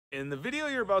In the video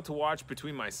you're about to watch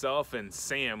between myself and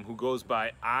Sam, who goes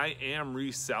by I Am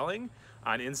Reselling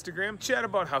on Instagram, chat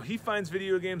about how he finds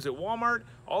video games at Walmart,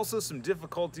 also some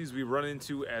difficulties we run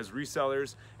into as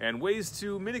resellers, and ways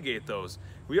to mitigate those.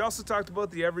 We also talked about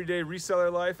the everyday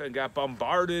reseller life and got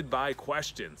bombarded by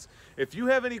questions. If you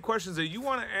have any questions that you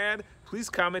want to add, please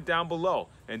comment down below.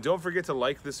 And don't forget to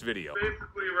like this video.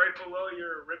 Basically right below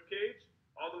your rib cage,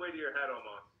 all the way to your head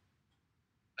almost.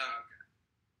 Oh, okay.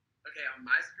 Okay, on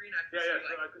my screen, I can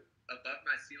see above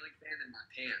my ceiling fan and my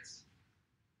pants.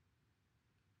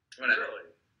 Whatever.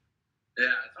 Really?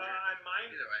 Yeah. On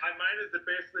mine is it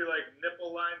basically like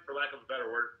nipple line, for lack of a better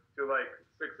word, to like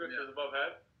 6 inches above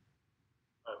head?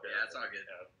 Okay. Yeah, that's all good.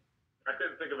 Yeah. I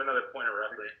couldn't think of another point of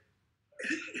reference.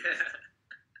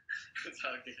 Yeah. It's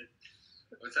all good.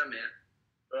 What's up, man?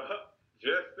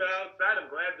 Just outside.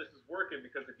 I'm glad this is working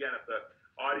because, again, if the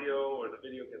audio or the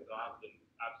video gets off, then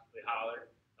absolutely holler.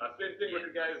 Same thing with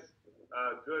the guys,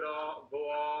 Go All,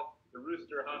 the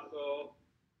Rooster Hustle.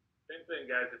 Same thing,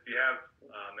 guys. If you have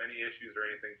any issues or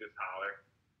anything, just holler.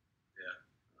 Yeah.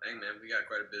 Dang, man, we got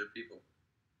quite a bit of people.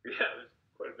 Yeah, there's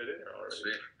quite a bit in there already.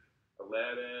 Sweet.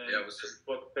 Aladdin, yeah, what's the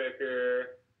Book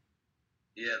Picker.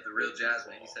 Yeah, the real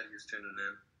Jasmine. He said he was tuning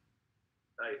in.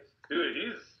 Nice.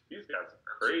 Dude, he's got some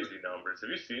crazy numbers. Have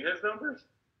you seen his numbers?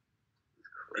 He's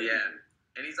crazy. Yeah.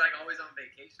 And he's like always on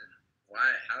vacation. Why?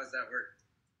 How does that work?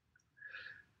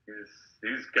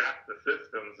 He's got the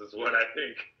systems, is what I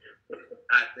think.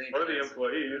 I think. Or the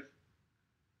employees.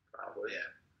 Probably. Yeah.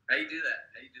 How do you do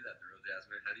that? The real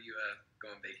Jasmine? How do you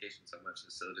go on vacation so much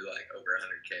and still do like over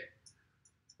 100K?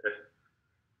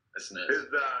 That's nuts.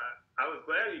 I was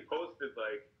glad he posted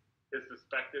like his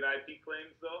suspected IP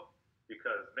claims though,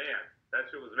 because man, that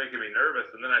shit was making me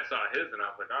nervous. And then I saw his, and I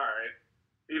was like, all right,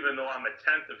 even though I'm a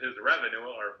tenth of his revenue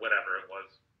or whatever it was,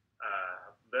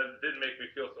 that didn't make me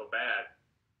feel so bad.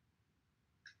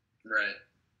 Right.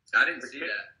 I didn't see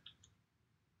that.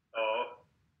 Oh,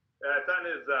 yeah, it's on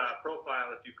his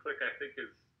profile. If you click, I think his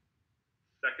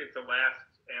second to last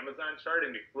Amazon chart,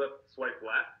 and you swipe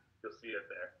left, you'll see it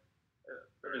there.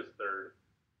 Or his third.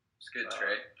 It's good,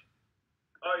 Trey.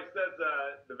 He says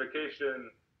the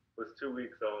vacation was 2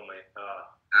 weeks only. I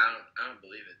don't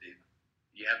believe it, dude.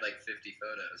 You have like 50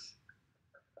 photos.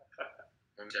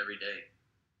 Almost every day.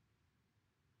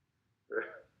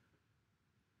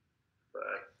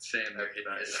 Sam, you're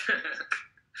hideous.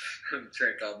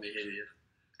 Trey called me hideous.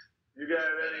 You got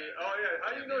any? Oh yeah. How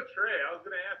do you know Trey? I was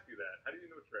gonna ask you that. How do you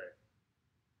know Trey?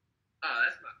 Oh,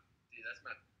 that's my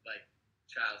like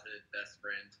childhood best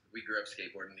friend. We grew up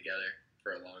skateboarding together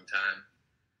for a long time,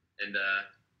 and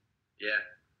yeah,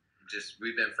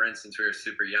 we've been friends since we were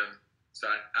super young. So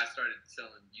I started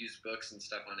selling used books and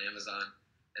stuff on Amazon,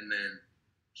 and then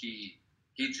he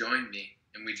joined me,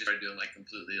 and we just started doing like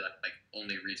completely like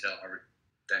only retail.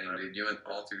 Dang, dude, you went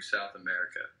all through South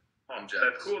America. I'm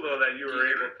jealous. That's cool though that you were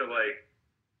able to like.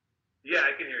 Yeah,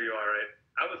 I can hear you all right.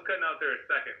 I was cutting out there a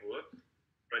second. Whoops.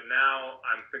 But now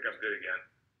I think I'm good again.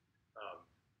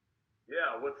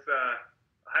 Yeah,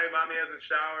 hi, Mommy Hasn't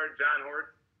Showered, John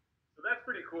Hort. So that's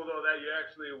pretty cool, though, that you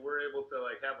actually were able to,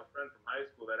 like, have a friend from high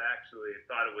school that actually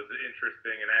thought it was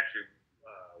interesting and actually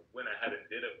went ahead and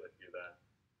did it with you then.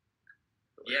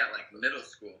 So yeah, like middle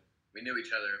school. We knew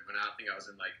each other when I think I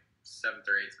was in, like, 7th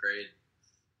or 8th grade.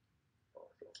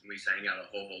 Awesome. We used to hang out a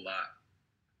whole lot.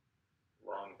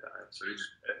 Long time. So we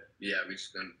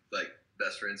just been, like,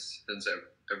 best friends since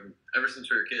ever since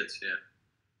we were kids, yeah.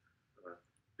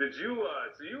 Did you,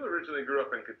 so you originally grew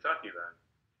up in Kentucky then?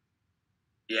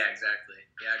 Yeah, exactly.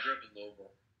 Yeah, I grew up in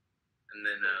Louisville. And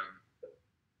then,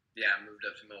 I moved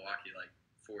up to Milwaukee like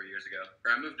 4 years ago.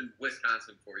 Or I moved to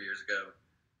Wisconsin 4 years ago.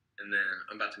 And then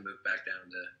I'm about to move back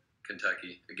down to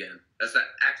Kentucky again.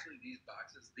 Actually, these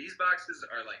boxes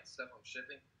are like stuff I'm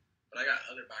shipping. But I got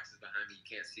other boxes behind me you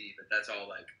can't see. But that's all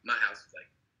like, my house is like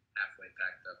halfway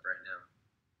packed up right now.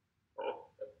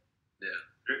 Oh. Yeah.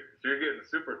 So you're getting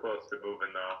super close to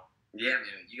moving, though. Yeah,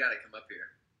 man. You got to come up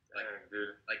here. Like, dang,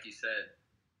 dude. Like you said,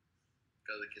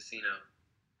 go to the casino.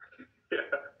 Yeah.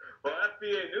 Well,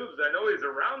 FBA Noobs, I know he's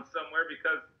around somewhere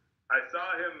because I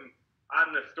saw him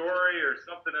on the story or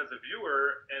something as a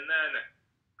viewer, and then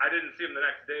I didn't see him the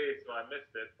next day, so I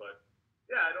missed it. But,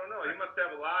 yeah, I don't know. He must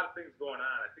have a lot of things going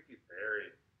on. I think he's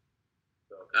married.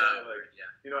 So, yeah.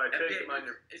 You know, I take him on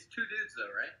your... It's 2 dudes, though,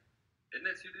 right? Isn't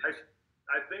it 2 dudes?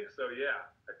 I think so, yeah.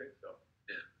 I think so.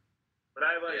 Yeah. But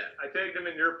I tagged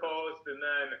him in your post, and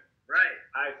then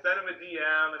I sent him a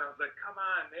DM, and I was like, come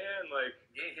on, man. Like,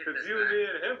 because you, me,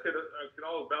 and him could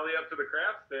all belly up to the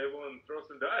craps table and throw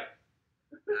some dice.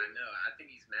 I know. I think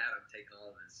he's mad I'm taking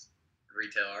all of his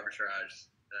retail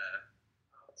arbitrage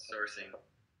sourcing.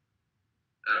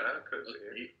 I don't know. Could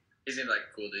be. He seems like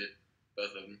a cool dude,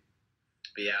 both of them.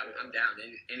 But yeah, I'm down.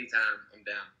 Anytime, I'm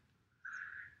down.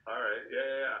 All right,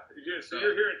 yeah. So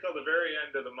you're here until the very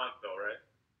end of the month, though, right?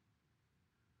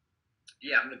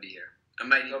 Yeah, I'm gonna be here. I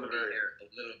might even be here a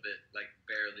little bit, like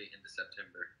barely into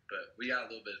September, but we got a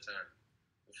little bit of time.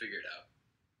 We'll figure it out.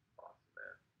 Awesome,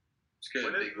 man. It's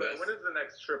good. When is the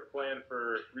next trip planned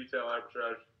for retail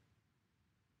arbitrage?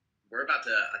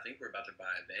 I think we're about to buy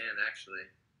a van, actually.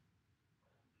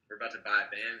 We're about to buy a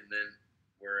van, and then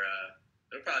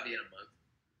it'll probably be in a month.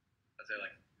 I'd say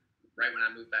like right when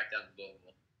I move back down to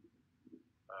Louisville.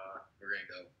 We're gonna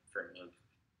go for a month.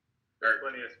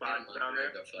 Plenty of spots down there.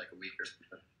 We're gonna go for like a week or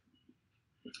something.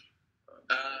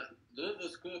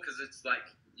 Louisville's cool because it's like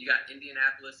you got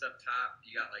Indianapolis up top,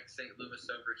 you got like St. Louis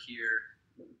over here.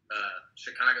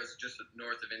 Chicago's just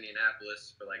north of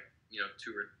Indianapolis for like 2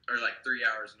 or like 3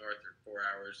 hours north or 4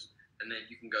 hours, and then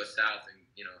you can go south and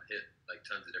hit like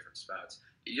tons of different spots.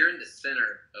 You're in the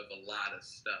center of a lot of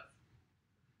stuff,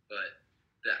 but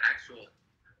the actual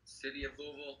city of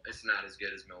Louisville, it's not as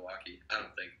good as Milwaukee. I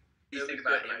don't think. You think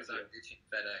about Amazon ditching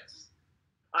FedEx.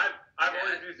 I've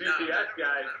always used UPS,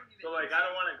 guys. So like I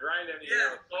don't want to grind any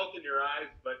salt in your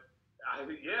eyes, but I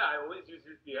always use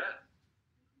UPS.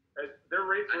 Their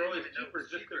rates were always cheaper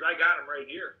just because I got them right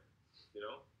here.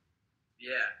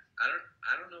 Yeah, I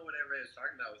don't know what everybody was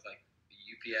talking about with like the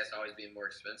UPS always being more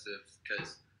expensive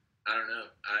because I don't know.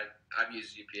 I've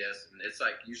used UPS and it's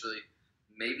like usually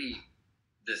maybe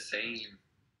the same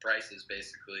prices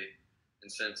basically. And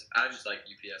since I just like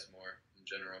UPS more in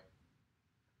general.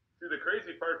 See, the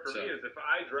crazy part for me is if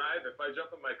I jump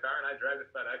in my car and I drive to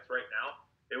FedEx right now,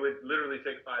 it would literally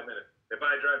take 5 minutes. If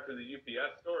I drive to the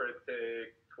UPS store, it'd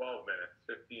take 12 minutes,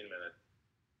 15 minutes.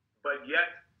 But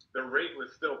yet, the rate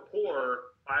was still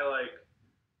poor by like,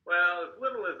 well, as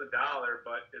little as $1,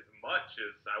 but as much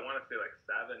as, I want to say like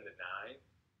 7 to 9.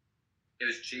 It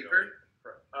was cheaper?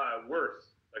 Worse,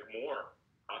 like more,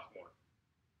 cost more.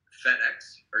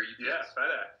 FedEx or UPS? Yeah,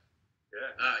 FedEx. Yeah.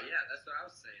 Yeah, that's what I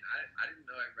was saying. I didn't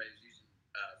know everybody was using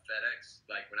FedEx.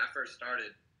 Like when I first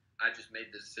started, I just made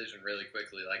the decision really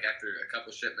quickly. Like after a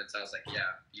couple shipments, I was like,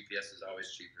 yeah, UPS is always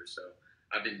cheaper. So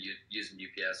I've been using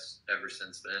UPS ever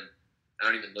since then. I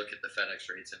don't even look at the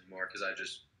FedEx rates anymore because I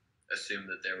just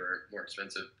assumed that they were more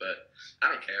expensive. But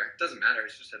I don't care. It doesn't matter.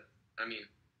 It's just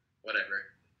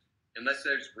whatever. Unless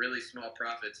there's really small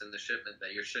profits in the shipment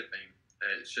that you're shipping,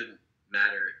 it shouldn't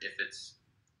matter if it's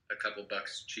a couple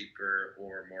bucks cheaper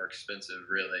or more expensive,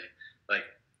 really. Like,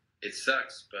 it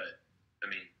sucks, but,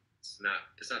 it's not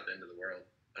the end of the world.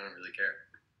 I don't really care.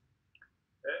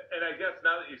 And I guess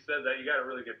now that you said that, you got a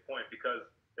really good point, because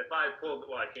if I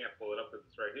I can't pull it up because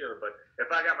it's right here, but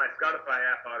if I got my Scoutify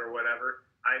app out or whatever,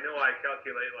 I know I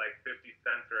calculate like 50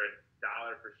 cents or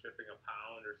 $1 for shipping a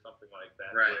pound or something like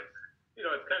that. Right. So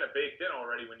it's kind of baked in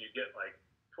already when you get like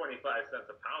 25 cents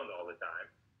a pound all the time.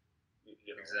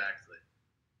 Exactly.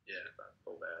 Yeah. It's not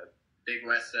so bad. Big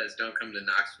West says, don't come to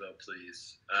Knoxville,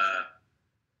 please.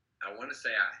 I want to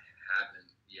say I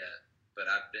haven't yet, but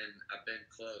I've been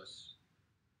close.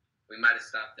 We might have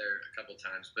stopped there a couple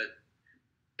times, but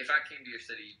if I came to your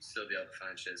city, you'd still be able to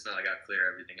find shit. It's not like I clear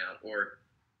everything out, or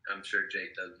I'm sure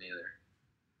Jake doesn't either.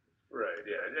 Right,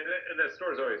 yeah. And the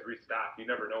store's always restocked. You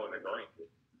never know when they're going to.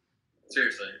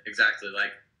 Seriously, exactly.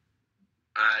 Like,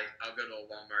 I'll go to a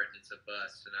Walmart and it's a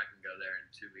bust, and I can go there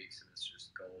in 2 weeks and it's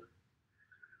just gold.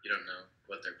 You don't know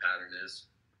what their pattern is.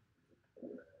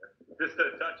 Just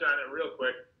to touch on it real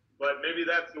quick, but maybe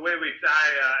that's the way we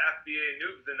tie FBA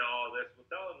noobs into all this. We'll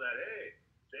tell them that, hey,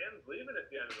 Sam's leaving at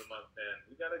the end of the month, man.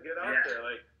 We got to get out there.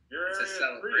 Like, it's a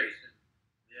celebration.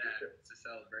 Yeah, it's a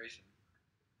celebration.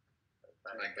 It's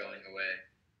my going away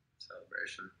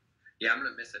celebration. Yeah, I'm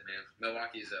gonna miss it, man.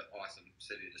 Milwaukee is an awesome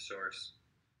city to source,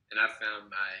 and I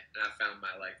found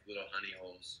my like little honey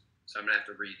holes. So I'm gonna have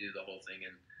to redo the whole thing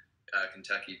in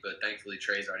Kentucky. But thankfully,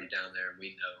 Trey's already down there, and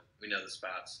we know the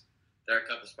spots. There are a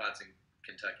couple spots in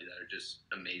Kentucky that are just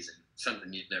amazing.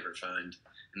 Something you'd never find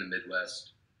in the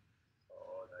Midwest.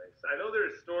 Oh, nice. I know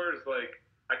there's stores like,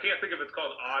 I can't think if it's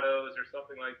called Autos or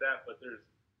something like that, but there's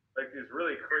like these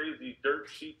really crazy dirt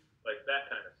sheets, like that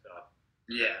kind of stuff.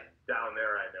 Yeah. Down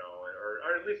there, I know, or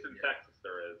at least in Texas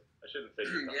there is. I shouldn't say.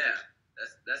 Yeah,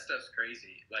 that stuff's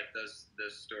crazy. Like those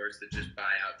stores that just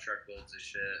buy out truckloads of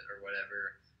shit or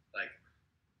whatever. Like,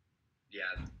 yeah,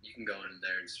 you can go in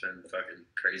there and spend fucking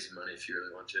crazy money if you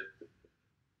really want to.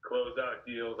 Closeout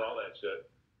deals, all that shit.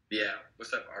 Yeah.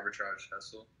 What's up, Arbitrage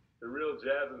Hustle? The real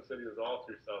Jazz in City is all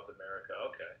through South America.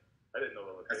 Okay. I didn't know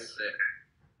the location. That's sick.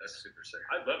 That's super sick.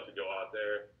 I'd love to go out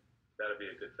there. That'd be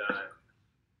a good time.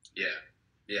 Yeah.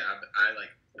 Yeah,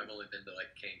 I've only been to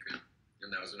like Cancun,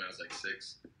 and that that was when I was like 6.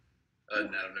 Other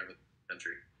than that, I've never left the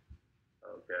country.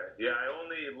 Okay. Yeah, I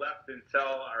only left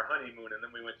until our honeymoon, and then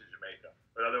we went to Jamaica.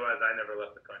 But otherwise, I never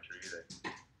left the country either.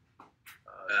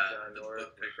 The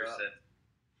book picker said,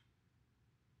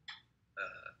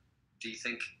 do you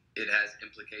think it has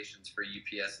implications for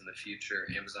UPS in the future,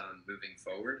 Amazon moving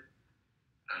forward?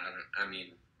 I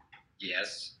mean,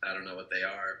 yes. I don't know what they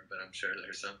are, but I'm sure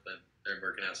there's something. They're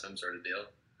working out some sort of deal.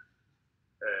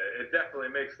 It definitely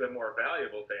makes them more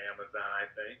valuable to Amazon, I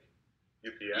think.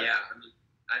 UPS. Yeah, I mean,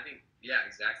 I think, yeah,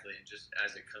 exactly. And just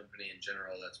as a company in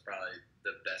general, that's probably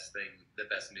the best thing, the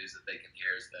best news that they can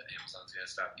hear is that Amazon's going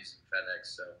to stop using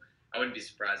FedEx. So I wouldn't be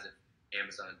surprised if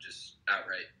Amazon just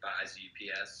outright buys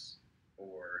UPS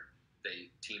or they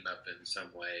team up in some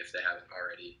way if they haven't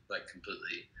already, like,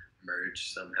 completely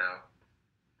merged somehow.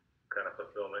 Kind of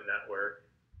fulfillment network.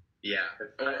 Yeah.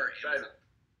 Or Amazon.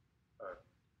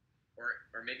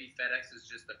 Or maybe FedEx is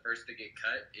just the first to get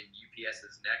cut and UPS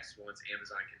is next once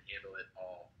Amazon can handle it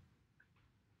all.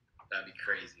 That'd be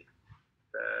crazy.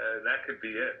 That could be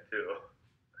it, too.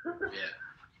 Yeah.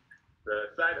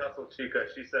 The side hustle Chica,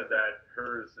 she said that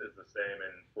hers is the same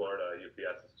in Florida.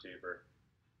 UPS is cheaper.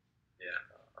 Yeah.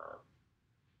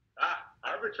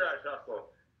 Arbitrage hustle.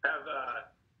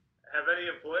 Have any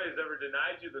employees ever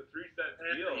denied you the 3-cent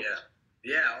deal?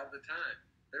 Yeah, all the time.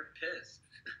 They're pissed.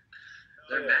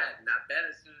 They're mad. And I bet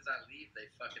as soon as I leave, they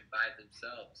fucking buy it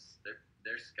themselves.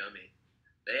 They're scummy.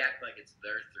 They act like it's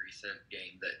their 3-cent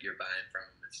game that you're buying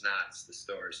from them. It's not. It's the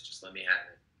stores. Just let me have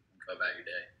it. Go about your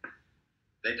day.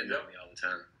 They deny me all the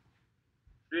time.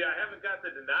 See, I haven't got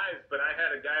the denies, but I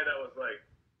had a guy that was like,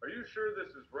 "Are you sure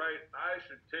this is right? I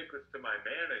should take this to my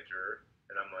manager."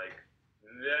 And I'm like,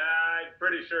 "Nah, I'm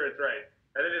pretty sure it's right."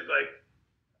 And then he's like,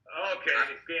 "Okay,"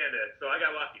 he scanned it. So I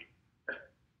got lucky.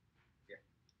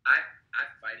 I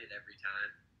fight it every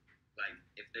time. Like,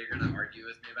 if they're gonna argue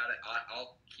with me about it,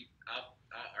 I'll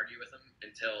argue with them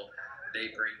until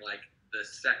they bring like the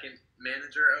second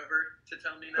manager over to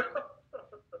tell me no.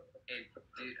 And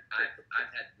dude,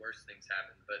 I've had worse things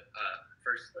happen. But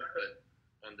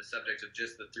on the subject of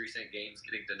just the 3-cent games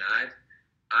getting denied,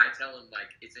 I tell them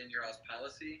like it's in your all's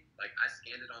policy. Like I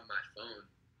scanned it on my phone,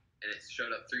 and it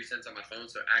showed up 3 cents on my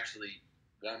phone. So actually,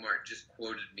 Walmart just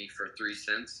quoted me for 3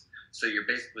 cents. So you're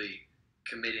basically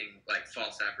committing like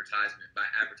false advertisement by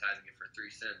advertising it for 3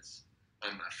 cents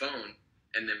on my phone,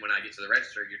 and then when I get to the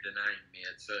register, you're denying me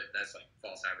it. So that's like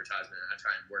false advertisement. I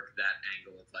try and work that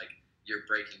angle of like you're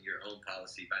breaking your own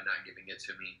policy by not giving it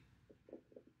to me,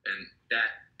 and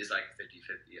that is like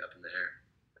 50-50 up in the air.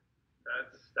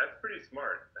 That's pretty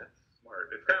smart. That's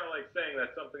smart. It's kind of like saying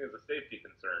that something is a safety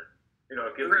concern. You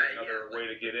know, it gives you another way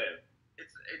to get in.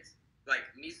 It's like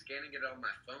me scanning it on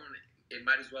my phone. It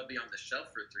might as well be on the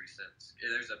shelf for 3 cents.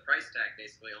 There's a price tag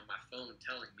basically on my phone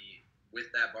telling me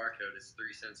with that barcode it's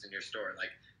 3 cents in your store.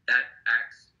 Like that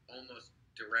acts almost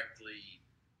directly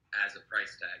as a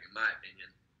price tag, in my opinion,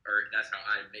 or that's how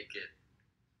I make it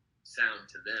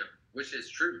sound to them, which is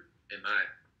true in my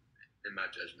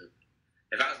judgment.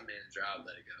 If I was a manager, I would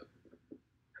let it go.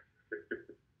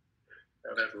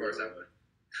 But of course I would.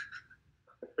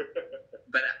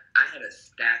 But I had a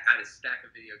stack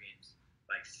of video games.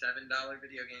 Like $7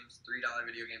 video games, $3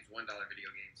 video games, $1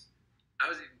 video games.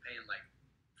 I was even paying like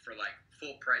for like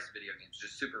full price video games,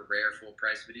 just super rare full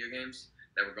price video games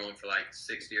that were going for like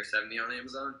 60 or 70 on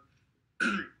Amazon.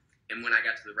 And when I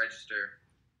got to the register,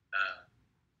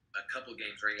 a couple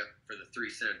games rang up for the 3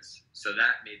 cents. So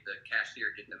that made the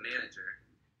cashier get the manager,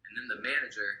 and then the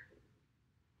manager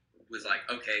was like,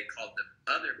 "Okay," called the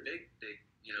other big,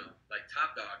 like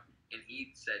top dog, and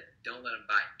he said, "Don't let him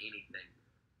buy anything."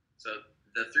 So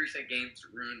the 3-cent games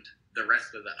ruined the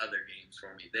rest of the other games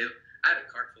for me. I had a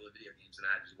cart full of video games, and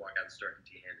I had to just walk out of the store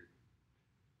empty-handed.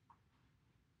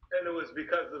 And it was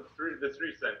because of the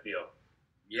 3-cent deal.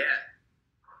 Yeah.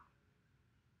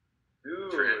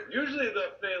 Dude, usually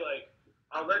they'll say, like,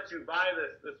 "I'll let you buy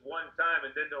this one time,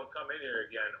 and then don't come in here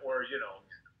again," or,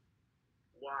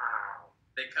 wow.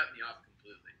 They cut me off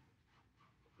completely.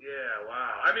 Yeah,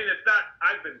 wow. I mean, it's not,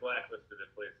 I've been blacklisted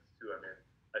at places, too. I mean,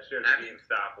 I shared the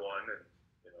GameStop one, and,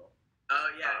 Oh,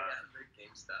 yeah,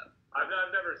 GameStop. I've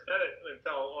never said it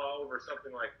until over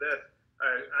something like this.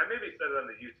 I maybe said it on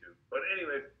the YouTube. But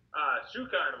anyways, Shoe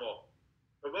Carnival.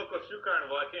 The local Shoe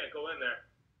Carnival, I can't go in there.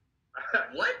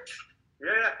 What?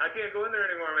 Yeah, I can't go in there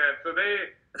anymore, man. So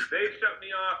they shut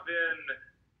me off in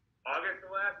August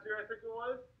of last year, I think it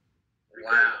was. Because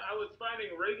I was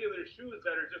finding regular shoes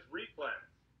that are just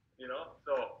replens,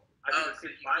 So I can just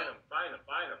keep buying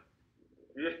them.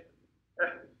 Yeah.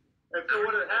 And so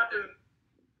what had happened?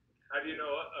 How do you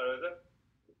know? Is it?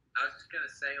 I was just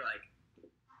gonna say, like,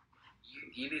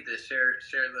 you need to share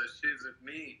those shoes with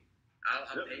me. I'll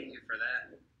pay you for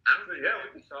that. I don't think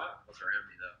we can talk. Around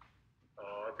me though.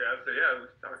 Oh, okay. I'd say we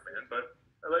can talk, man. But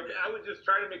I would just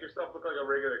try to make yourself look like a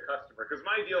regular customer, because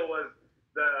my deal was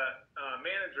the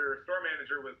store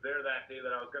manager was there that day that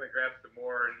I was gonna grab some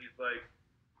more, and he's like,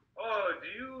 "Oh,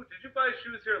 did you buy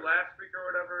shoes here last week or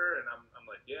whatever?" And I'm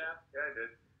like, "Yeah, I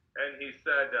did." And he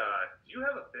said, "Do you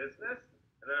have a business?"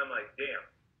 And then I'm like, "Damn,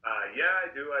 yeah, I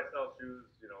do. I sell shoes,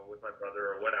 with my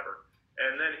brother or whatever."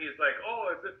 And then he's like,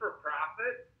 "Oh, is it for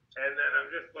profit?" And then I'm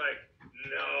just like,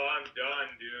 "No, I'm done,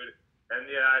 dude." And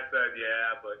yeah, I said,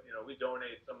 "Yeah, but we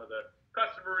donate some of the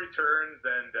customer returns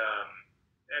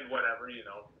and whatever,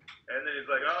 And then he's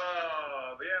like,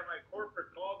 "Oh, but yeah, my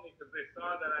corporate called me because they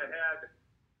saw that I had,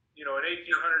 an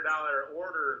 $1,800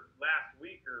 order last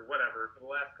week or whatever, for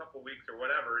the last couple weeks or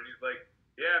whatever." And he's like,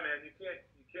 "Yeah, man, you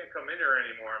can't come in here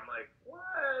anymore." I'm like,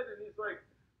 "What?" And he's like,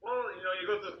 "Well, he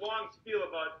goes this long spiel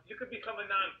about you could become a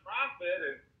nonprofit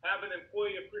and have an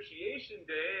employee appreciation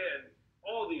day and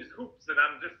all these hoops." And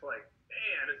I'm just like,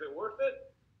 man, is it worth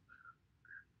it?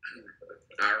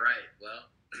 All right. Well,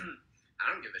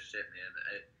 I don't give a shit, man.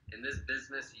 In this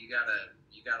business, you gotta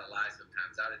lie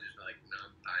sometimes. I would just be like, no,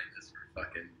 I'm buying this for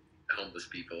fucking homeless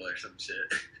people or some shit.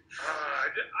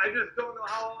 I just don't know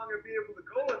how long I'd be able to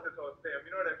go with it though, Sam.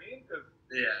 You know what I mean? Because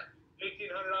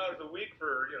 $1,800 a week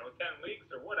for 10 weeks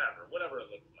or whatever it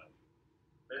looks like.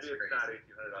 Maybe it's not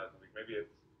 $1,800 a week. Maybe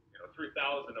it's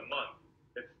 $3,000 a month.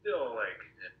 It's still like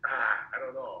I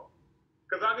don't know.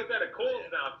 Because I'll get that at Kohl's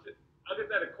now. I'll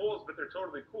get that at Kohl's, but they're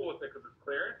totally cool with it because it's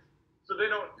clearance. So they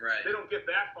don't get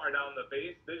that far down the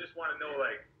base. They just want to know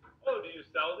like, "Oh, do you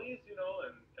sell these?"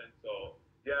 And so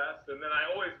yes. And then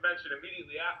I always mention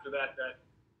immediately after that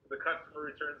the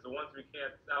customer returns, the ones we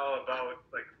can't sell, about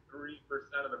like 3%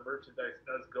 of the merchandise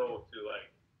does go to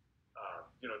like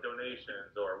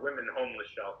donations or women homeless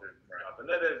shelters and stuff.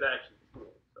 And that is actually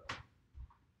cool. So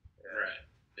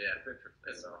yeah, it's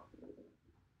interesting though.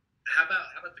 How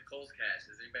about the Kohl's cash?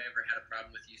 Has anybody ever had a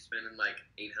problem with you spending like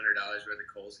 $800 worth of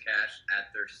Kohl's cash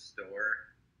at their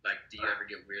store? Like, do you ever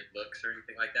get weird looks or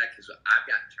anything like that? Because I've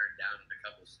gotten turned down at a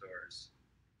couple stores.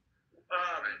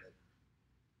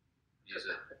 Use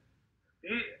it.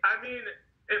 I mean,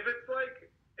 if it's like,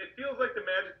 it feels like the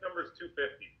magic number is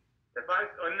 250. If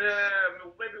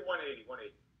maybe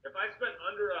 180. If I spend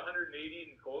under 180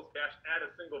 in Kohl's cash at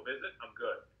a single visit, I'm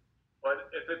good.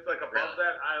 But if it's like above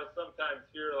that, I'll sometimes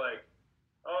hear like,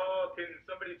 "Oh, can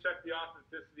somebody check the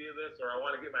authenticity of this?" Or I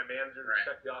want to get my manager to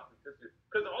check the authenticity.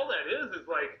 Because all that is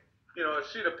like, a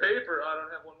sheet of paper. I don't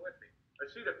have one with me. A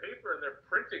sheet of paper, and they're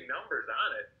printing numbers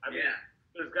on it. I mean,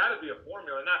 there's got to be a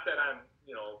formula. Not that I'm,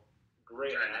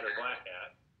 gray hat or black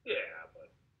hat. Yeah,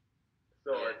 but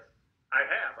it's. I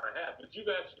have. But you've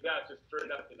actually got just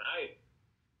straight up denied.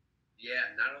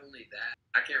 Yeah, not only that,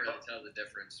 I can't really tell the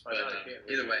difference. But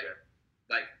either way.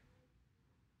 Like,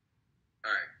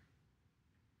 all right.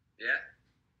 Yeah?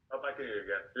 Oh, I can hear you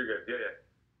again. You're good. Yeah.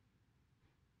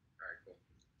 All right, cool.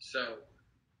 So,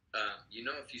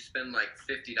 if you spend like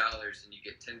 $50 and you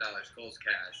get $10 Kohl's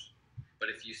cash, but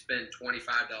if you spend $25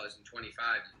 and $25,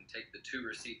 you can take the 2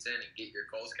 receipts in and get your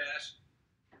Kohl's cash.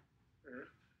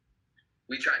 Mm-hmm.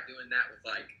 We tried doing that with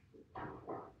like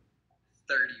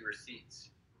 30 receipts,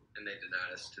 and they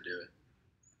denied us to do it.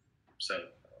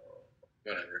 So,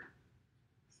 whatever.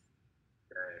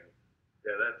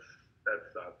 Yeah, that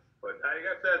sucks. But I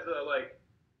guess that's like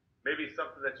maybe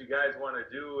something that you guys want to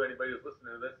do. Anybody who's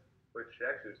listening to this, which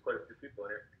actually there's quite a few people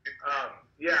in here.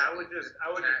 I would just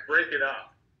break it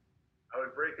up. I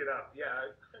would break it up. Yeah,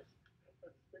 I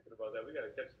was thinking about that. We got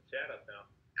to catch the chat up now.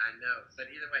 I know,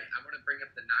 but either way, I want to bring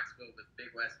up the Knoxville with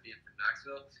Big West being from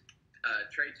Knoxville.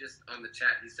 Trey just on the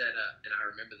chat, he said, and I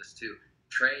remember this too.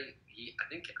 Trey, I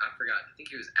think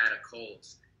he was at a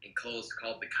Kohl's, and Kohl's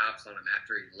called the cops on him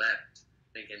after he left,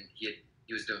 thinking he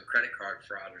was doing credit card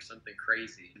fraud or something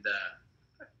crazy. The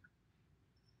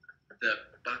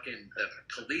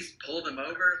police pulled him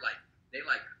over, like they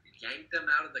like yanked him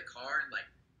out of the car and like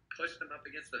pushed him up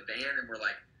against the van and were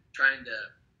like trying to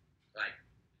like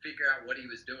figure out what he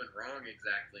was doing wrong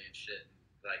exactly and shit.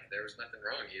 Like there was nothing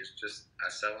wrong. He was just,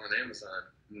 I sell on Amazon,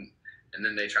 and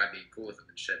then they tried being cool with him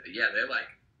and shit. But yeah,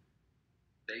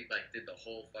 they did the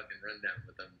whole fucking rundown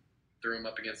with him. Threw him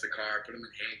up against the car, put him in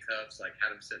handcuffs, like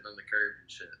had him sitting on the curb and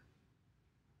shit.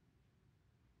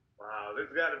 Wow,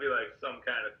 there's got to be like some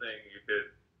kind of thing you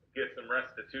could get some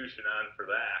restitution on for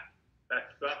that.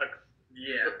 That sucks.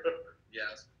 Yeah. Yeah,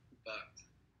 it's fucked.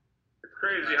 It's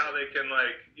crazy how they can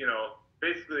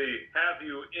basically have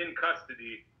you in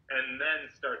custody and then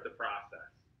start the process.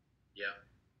 Yep.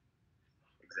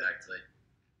 Exactly.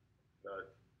 So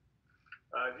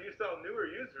Do you sell new or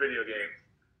used video games?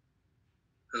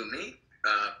 Who, me?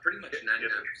 Pretty much 99%.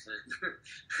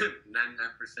 99%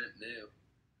 new.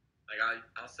 Like,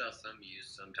 I'll sell some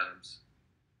used sometimes.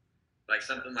 Like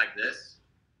something like this.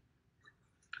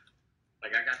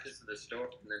 Like, I got this at the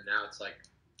store, and then now it's like,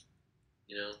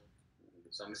 you know,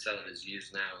 so I'm selling it as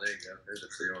used now. There you go. There's a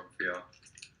free one for y'all.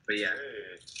 But yeah.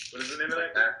 Hey, what is the name of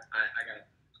that? I got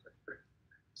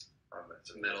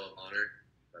it's Medal of Honor.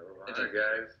 Medal of Honor,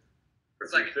 guys.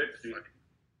 It's like $360.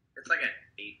 It's like an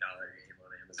 $8 game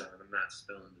on Amazon. I'm not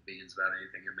spilling the beans about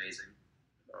anything amazing.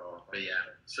 Oh. But yeah,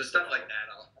 so stuff like that,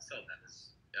 I'll sell that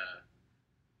as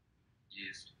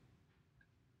used.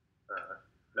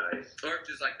 Nice. Or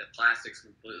just like the plastic's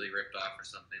completely ripped off or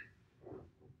something.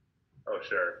 Oh,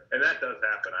 sure. And that does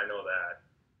happen. I know that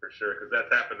for sure, because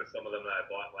that's happened to some of them that I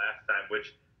bought last time,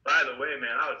 which, by the way,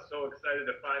 man, I was so excited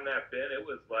to find that bin. It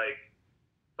was like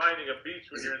finding a beach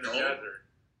when you're in the desert.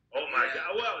 Oh, my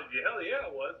God. Well, hell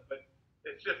yeah, it was. But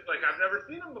it's just like I've never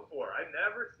seen them before. I've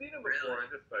never seen them before.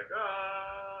 Really? It's just like,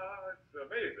 it's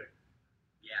amazing.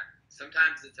 Yeah.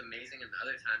 Sometimes it's amazing, and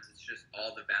other times it's just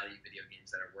all the value video games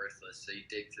that are worthless. So you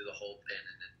dig through the whole bin,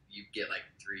 and then you get like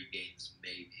 3 games,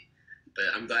 maybe.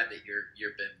 But I'm glad that your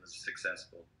bin was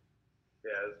successful.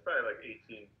 Yeah, it's probably like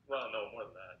 18. Well, no, more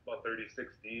than that. About 36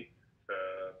 deep to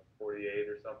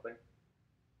 48 or something.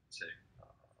 Sick.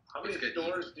 How many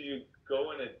stores do you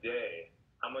go in a day?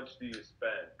 How much do you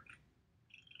spend?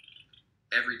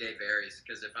 Every day varies,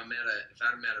 because if I'm at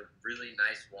a really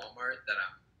nice Walmart that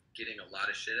I'm getting a lot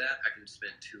of shit at, I can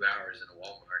spend 2 hours in a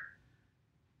Walmart.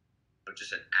 But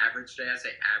just an average day, I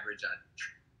say average.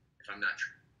 If I'm not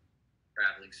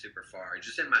traveling super far,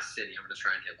 just in my city, I'm gonna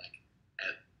try and hit like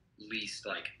at least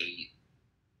like 8,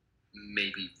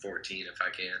 maybe 14 if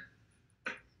I can.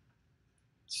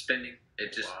 Spending,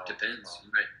 it just depends.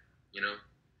 You might,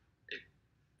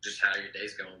 just how your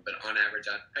day's going. But on average,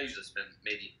 I usually spend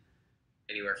maybe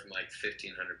anywhere from like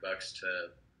 $1,500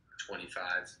 to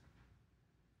 $25.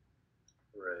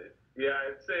 Right. Yeah,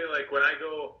 I'd say like when I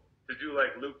go to do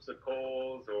like loops of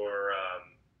Kohl's or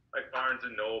like Barnes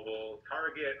and Noble,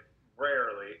 Target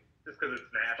rarely, just because it's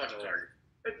national.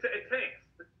 It tanks.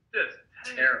 It's just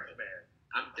tanks, terrible, man.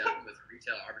 I'm done with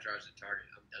retail arbitrage at Target.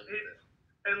 I'm done with it.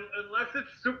 And unless it's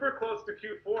super close to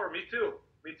Q4, me too.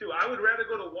 I would rather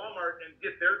go to Walmart and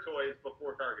get their toys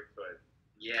before Target's toys.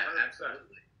 Yeah, 100%.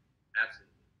 absolutely.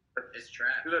 It's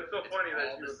trash. Dude, that's so funny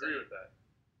that you agree with that.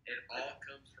 It all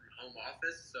comes from home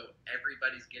office, so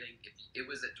everybody's getting. If it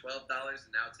was at $12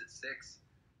 and now it's at $6,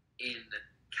 in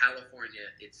California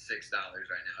it's $6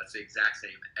 right now. It's the exact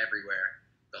same everywhere.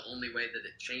 The only way that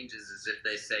it changes is if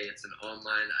they say it's an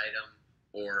online item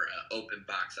or an open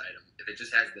box item. If it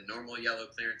just has the normal yellow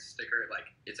clearance sticker,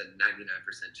 like it's a 99%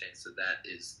 chance that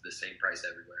is the same price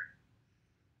everywhere.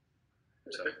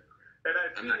 So, and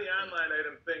I've seen the online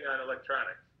item thing on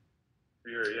electronics.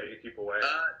 You keep away.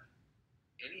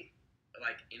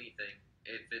 Anything.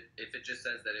 If it just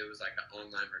says that it was like an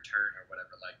online return or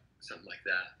whatever, like something like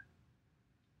that.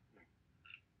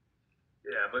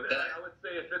 Yeah, but I would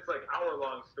say if it's like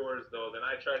hour-long stores though, then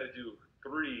I try to do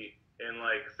 3 in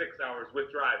like 6 hours with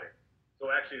driving.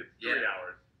 So actually it's 3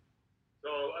 hours.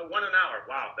 So 1 an hour.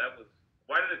 Wow,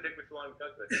 why did it take me so long to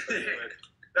calculate that?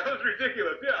 That was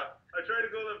ridiculous. Yeah, I try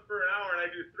to go them for an hour and I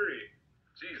do 3.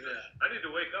 Jesus, I need to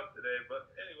wake up today. But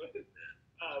anyway,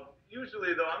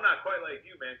 usually though I'm not quite like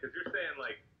you, man, because you're saying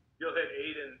like you'll hit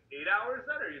 8 in 8 hours.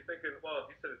 Then, or are you thinking? Well,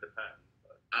 you said it depends.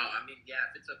 But. Oh, I mean, yeah,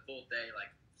 if it's a full day,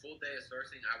 like full day of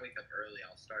sourcing, I wake up early.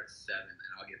 I'll start at 7 and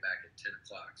I'll get back at 10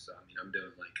 o'clock. So I mean, I'm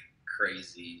doing like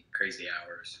crazy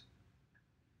hours.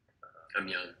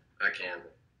 I'm young. I can.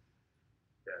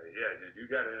 Yeah, dude, you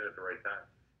got it in at the right time.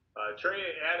 Trey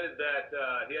added that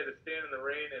he had to stand in the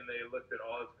rain and they looked at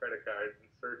all his credit cards and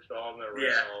searched all of them.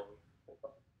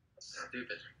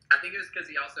 Stupid. I think it was because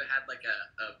he also had like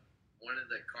a one of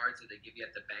the cards that they give you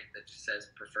at the bank that just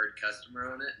says preferred customer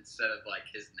on it instead of like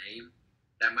his name.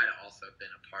 That might have also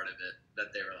been a part of it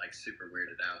that they were like super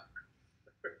weirded out.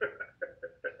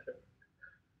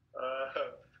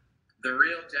 The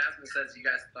real Jasmine says you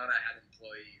guys thought I had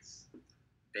employees.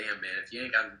 Damn, man, if you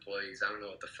ain't got employees, I don't know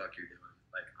what the fuck you're doing.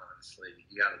 Like, honestly,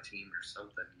 you got a team or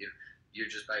something. You're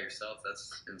just by yourself.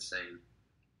 That's insane.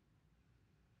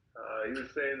 He was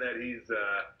saying that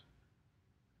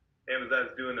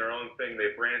Amazon's doing their own thing.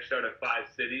 They branched out in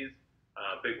 5 cities,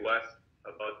 Big West,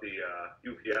 about the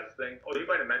UPS thing. Oh, you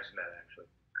might have mentioned that, actually.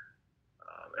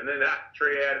 And then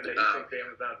Trey added that he thinks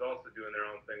Amazon's also doing their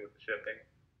own thing with the shipping.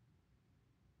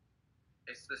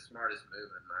 It's the smartest move,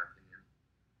 in my opinion.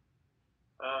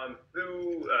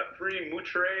 Through Free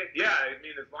Moutre. Yeah, I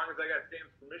mean, as long as I got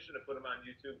Sam's permission to put them on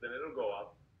YouTube, then it'll go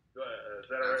up. Is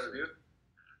that all right with you?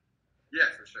 Yeah,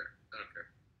 for sure. I don't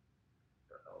care.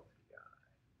 What else we got?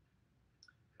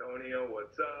 Tonio,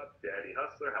 what's up? Daddy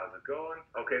Hustler, how's it going?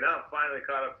 Okay, now I'm finally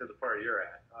caught up to the part you're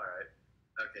at. All right.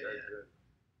 Okay, Very yeah. good.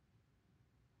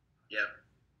 Yep.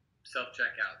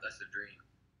 Self-checkout, that's the dream.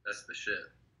 That's the shit.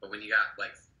 But when you got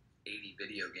like 80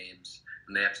 video games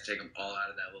and they have to take them all out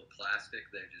of that little plastic,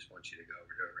 they just want you to go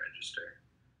over to a register,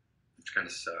 which kind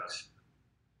of sucks.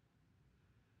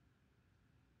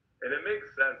 And it makes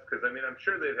sense because I mean I'm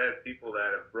sure they've had people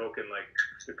that have broken like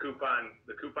the coupon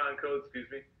code,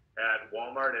 at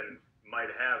Walmart and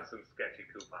might have some sketchy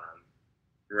coupons.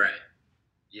 Right.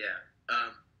 Yeah.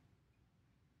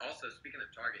 Also, speaking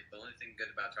of Target, the only thing good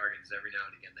about Target is every now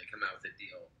and again they come out with a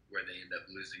deal where they end up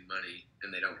losing money and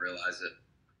they don't realize it.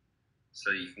 So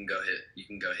you can go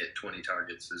hit 20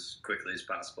 Targets as quickly as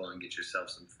possible and get yourself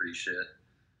some free shit.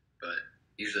 But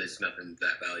usually it's nothing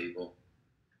that valuable.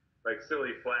 Like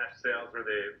silly flash sales where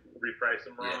they reprice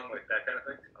them wrong, like that kind of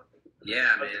thing. Yeah,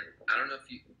 man. I don't know if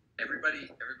everybody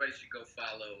should go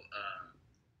follow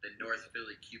the North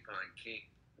Philly Coupon King.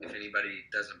 If anybody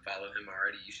doesn't follow him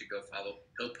already, you should go follow.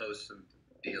 He'll post some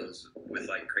deals with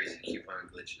like crazy coupon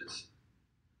glitches.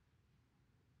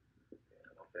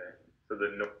 Okay. So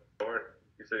the North,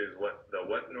 you say is what? The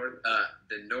what North?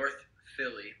 The North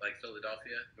Philly, like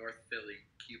Philadelphia, North Philly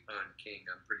Coupon King.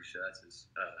 I'm pretty sure that's his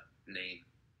name.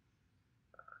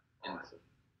 Awesome.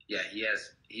 Yeah,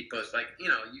 he posts like, you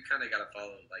kind of got to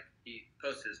follow, like he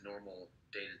posts his normal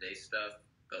day-to-day stuff,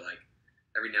 but like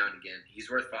every now and again, he's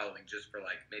worth following just for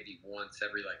like maybe once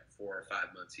every like 4 or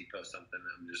 5 months he posts something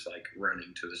and I'm just like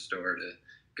running to the store to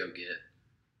go get.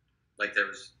 Like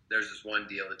there's this one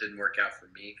deal that didn't work out for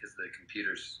me because the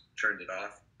computers turned it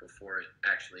off before it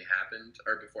actually happened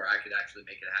or before I could actually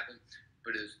make it happen.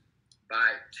 But it was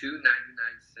buy 2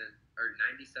 99-cent or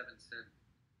 97-cent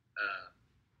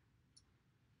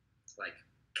like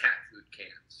cat food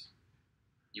cans.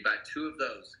 You buy 2 of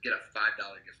those, get a $5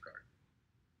 gift card.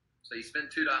 So you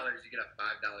spend $2, you get a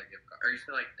 $5 gift card. Or you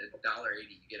spend like $1.80,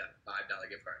 you get a $5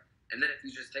 gift card. And then if you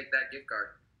just take that gift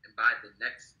card and buy the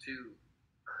next 2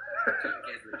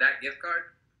 cans with that gift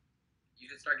card, you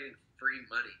just start getting free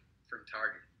money from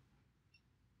Target.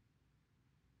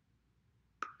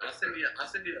 I'll send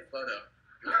you the photo.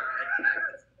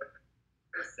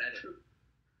 I said it.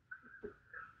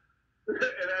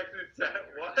 It actually said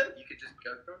what? You could just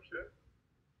go. Oh shit.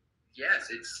 Yes,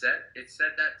 it said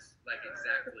that's like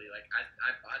exactly like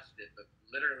I botched it, but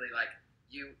literally like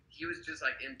he was just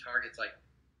like in Target's like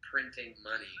printing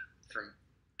money from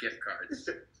gift cards.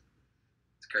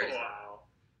 It's crazy. Wow.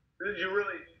 You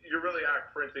really are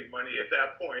printing money at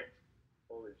that point.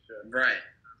 Holy shit. Right.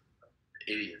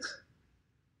 Idiots.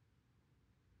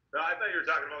 No, I thought you were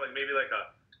talking about like maybe like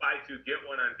a buy 2 get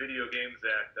 1 on video games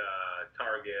at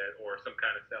Target or some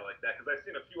kind of sale like that because I've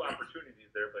seen a few opportunities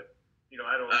there, but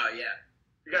I don't. Oh yeah.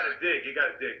 You gotta dig. You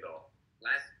gotta dig though.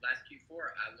 Last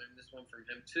Q4, I learned this one from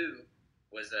him too.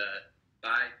 Was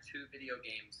buy 2 video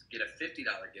games, get a $50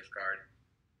 gift card,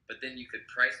 but then you could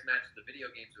price match the video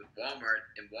games with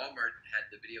Walmart, and Walmart had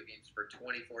the video games for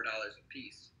 $24 a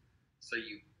piece. So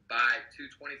you buy 2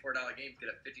 $24 games,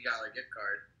 get a $50 gift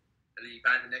card. And then you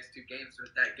buy the next 2 games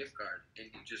with that gift card,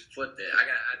 and you just flipped it. I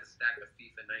had a stack of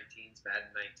FIFA 19s,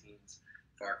 Madden 19s,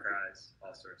 Far Cry's,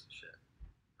 all sorts of shit.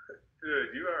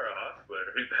 Dude, you are a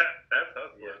hustler. That's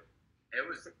hustling. Yeah. It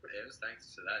was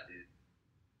thanks to that dude.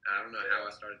 I don't know how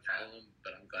I started following him,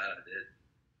 but I'm glad I did.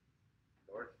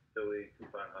 North Philly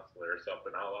Coupon Hustler or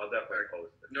something. I'll definitely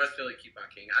post it. North Philly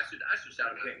Coupon King. I should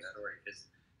shout him out in the story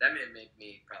because that man made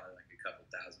me probably like a couple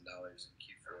 $1,000s in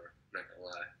Q4. I'm not gonna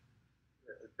lie.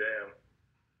 Damn.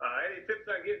 Any tips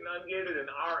on getting ungated in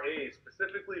RA,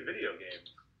 specifically video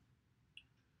games?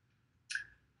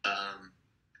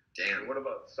 Damn. And what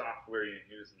about software you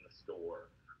use in the store?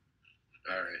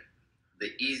 All right.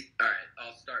 All right.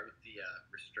 I'll start with the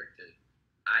restricted.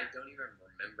 I don't even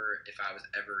remember if I was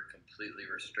ever completely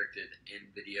restricted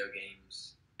in video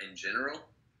games in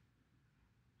general.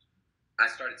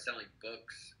 I started selling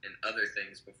books and other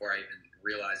things before I even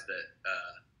realized that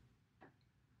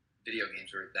video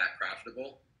games were that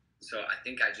profitable. So I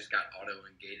think I just got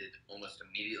auto-ungated almost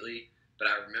immediately. But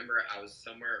I remember I was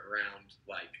somewhere around,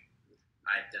 like,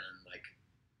 I'd done, like,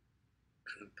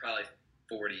 probably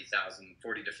 $40,000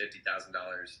 to $50,000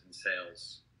 in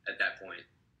sales at that point.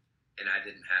 And I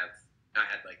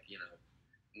had, like,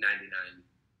 99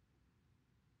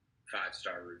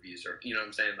 5-star reviews. Or, you know what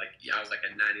I'm saying? Like, I was, like,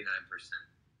 at 99%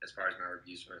 as far as my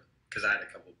reviews went. Because I had a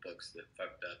couple books that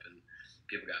fucked up and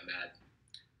people got mad.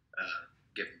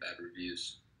 giving bad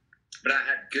reviews. But I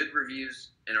had good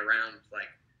reviews and around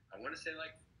I want to say $50,000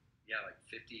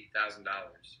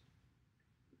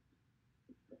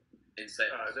 in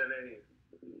sales.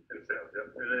 In sales,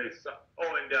 yep. And then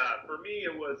for me,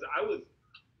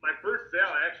 my first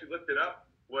sale. I actually looked it up.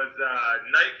 Was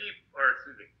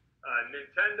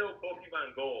Nintendo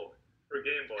Pokemon Gold for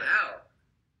Game Boy. How?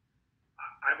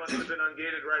 I must have been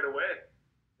ungated right away.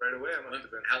 Right away, I must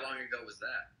have been. How long ago was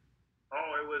that?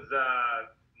 Oh, it was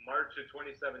March of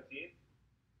 2017,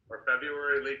 or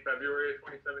late February of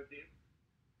 2017.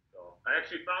 So I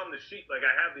actually found the sheet. I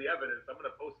have the evidence. I'm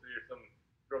gonna post it here some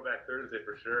Throwback Thursday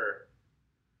for sure.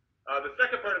 The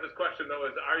second part of his question, though,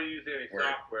 is are you using any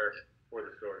software for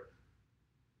the stores?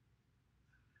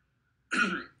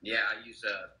 Yeah, I use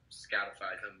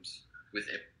Scoutify. Comes with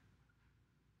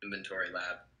Inventory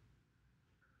Lab.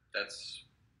 That's,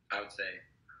 I would say,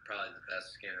 probably the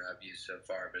best scanner I've used so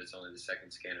far, but it's only the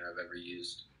second scanner I've ever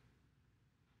used.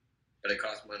 But it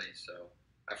costs money, so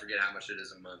I forget how much it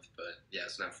is a month, but yeah,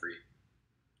 it's not free.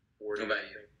 What about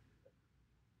you?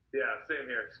 Yeah, same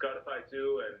here. Scoutify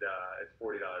too, and it's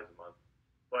 $40 a month.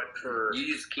 But for you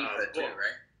use Keepa too,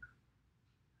 right?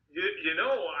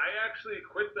 I actually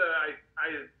quit I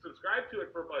subscribed to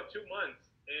it for about 2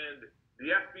 months, and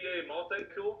the FBA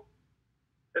multi-tool,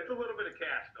 it's a little bit of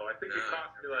cash, though. I think it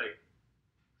cost me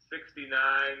 $69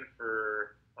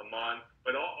 for a month,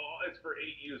 but it's for 8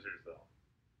 users, though.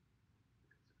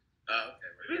 Oh,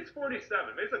 okay. Maybe it's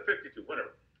 47, maybe it's 52,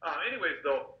 whatever. Anyways,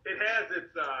 though, it has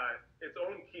its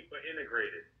own Keepa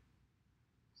integrated.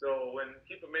 So when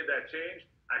Keepa made that change,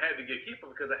 I had to get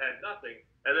Keepa because I had nothing.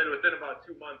 And then within about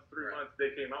 2 months, 3 months,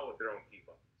 they came out with their own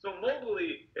Keepa. So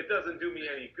mobily, it doesn't do me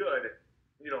any good,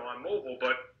 on mobile.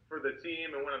 But for the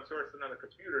team and when I'm sourcing on the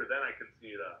computer, then I can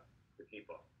see the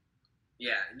Keepa.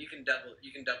 Yeah, and you can double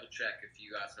check if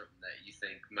you got something that you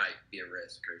think might be a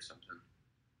risk or something,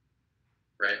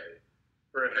 right?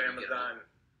 For if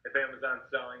Amazon's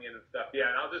selling it and stuff,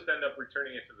 yeah. And I'll just end up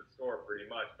returning it to the store pretty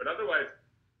much. But otherwise,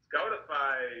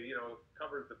 Scoutify,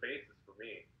 covers the bases for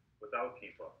me without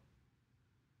Keepa.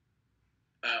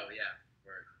 Oh, yeah.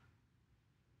 Word.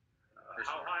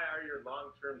 How high are your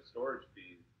long-term storage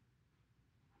fees?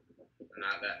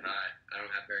 Not that high. I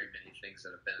don't have very many things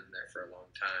that have been in there for a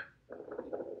long time.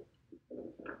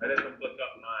 I'd have to look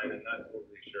up mine. I'm not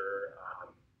totally sure.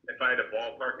 If I had to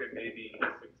ballpark it, maybe $60,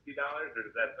 or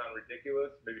does that sound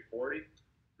ridiculous? Maybe 40?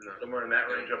 No. Somewhere in that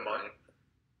range a month?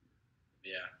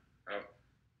 Yeah. Oh,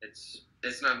 it's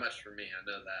not much for me. I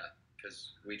know that.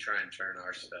 Because we try and turn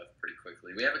our stuff pretty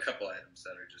quickly. We have a couple items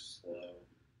that are just slow,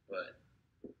 but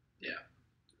yeah.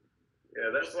 Yeah,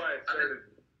 that's why I started.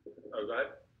 Oh, go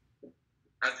ahead.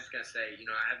 I was just gonna say,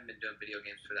 I haven't been doing video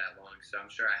games for that long, so I'm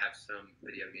sure I have some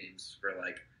video games for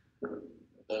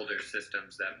older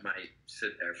systems that might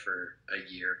sit there for a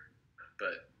year,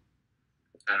 but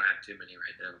I don't have too many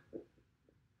right now.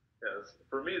 Yeah,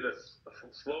 for me, the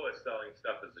slowest selling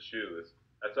stuff is the shoes.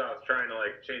 That's why I was trying to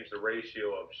change the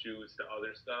ratio of shoes to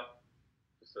other stuff,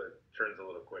 just so it turns a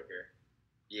little quicker.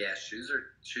 Yeah, shoes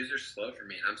are slow for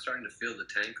me, and I'm starting to feel the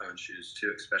tank on shoes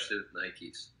too, especially with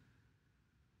Nikes.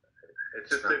 It's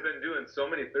just they've been doing so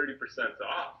many 30%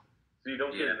 off, so you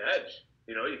don't get an edge.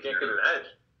 You can't get an edge.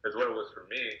 That's what it was for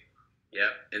me.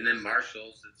 Yep, and then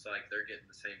Marshalls, it's they're getting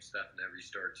the same stuff in every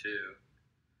store too,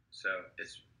 so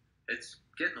it's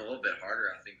getting a little bit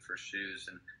harder, I think, for shoes.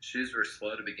 And shoes were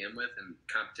slow to begin with, and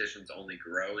competition's only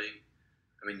growing.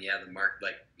 I mean, yeah, the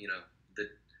market, the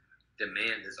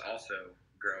demand is also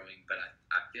growing, but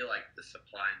I feel like the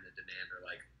supply and the demand are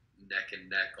neck and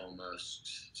neck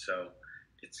almost. So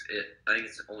I think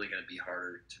it's only going to be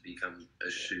harder to become a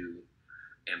shoe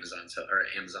Amazon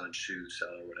shoe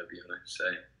seller, whatever you want to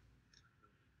say.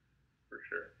 For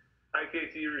sure. Hi,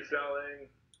 KT Reselling.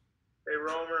 Hey,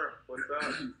 Romer. What's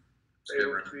up? Hey,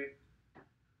 Hoopsie.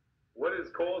 What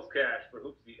is Kohl's Cash for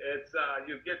Hoopsie? It's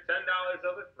you get $10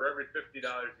 of it for every $50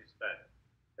 you spend,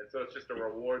 and so it's just a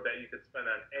reward that you could spend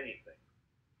on anything.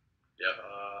 Yep.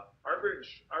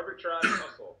 Arbitrage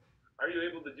hustle. Are you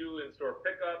able to do in-store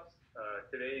pickups?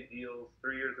 Today deals.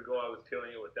 3 years ago, I was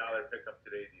killing it with dollar pickup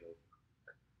today deals.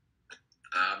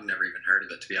 I've never even heard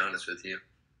of it, to be honest with you.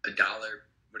 $1?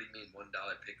 What do you mean, $1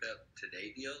 pickup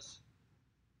today deals?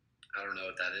 I don't know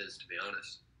what that is, to be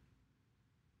honest.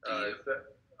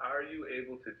 Are you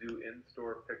able to do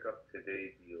in-store pickup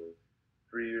today deals?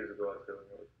 3 years ago, I was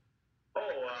feeling it.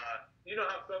 You know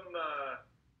how some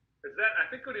is that? I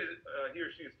think what he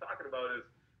or she is talking about is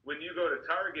when you go to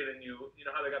Target and you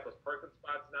know how they got those parking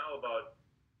spots now about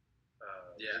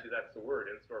maybe that's the word,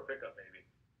 in-store pickup maybe.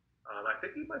 I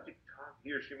think he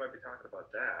or she might be talking about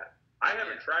that. I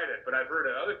haven't tried it, but I've heard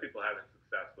other people having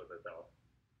success with it though.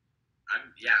 I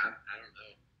don't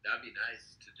know. That'd be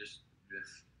nice to just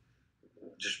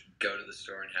go to the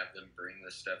store and have them bring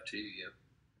the stuff to you.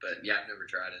 But yeah, I've never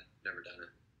tried it, never done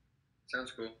it.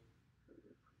 Sounds cool.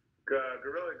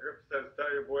 Gorilla Grip says,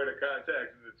 tell your boy to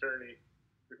contact an attorney.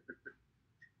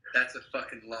 That's a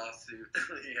fucking lawsuit.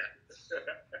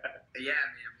 Yeah,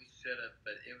 man, we should have,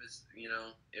 but it was,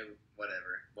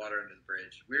 whatever. Water under the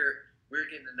bridge. We're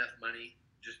getting enough money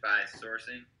just by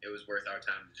sourcing. It was worth our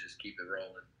time to just keep it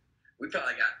rolling. We could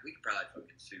probably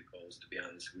fucking sue Kohl's, to be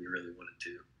honest, if we really wanted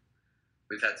to.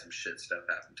 We've had some shit stuff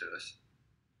happen to us.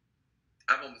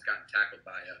 I've almost gotten tackled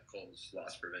by Kohl's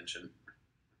loss prevention,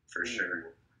 for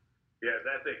sure. Yeah,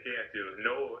 that they can't do.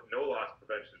 No loss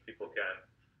prevention people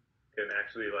can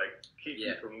actually keep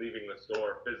you from leaving the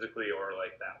store physically or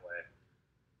that way.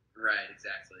 Right,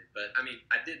 exactly. But I mean,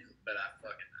 I didn't. But I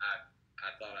thought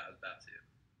I was about to.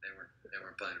 They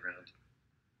weren't playing around.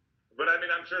 But I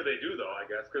mean, I'm sure they do though. I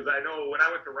guess because I know when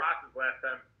I went to Ross's last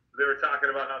time, they were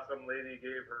talking about how some lady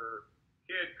gave her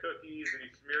kid cookies and he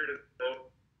smeared his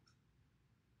boat.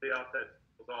 They all said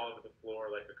it was all over the floor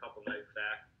a couple nights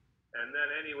back. And then,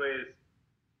 anyways,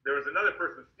 there was another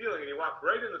person stealing, and he walked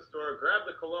right in the store, grabbed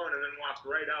the cologne, and then walked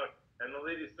right out. And the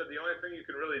lady said the only thing you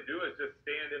can really do is just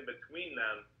stand in between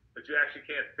them, but you actually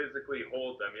can't physically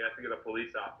hold them. You have to get a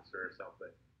police officer or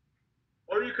something.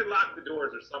 Or you could lock the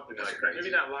doors or something like that.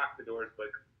 Maybe not lock the doors, but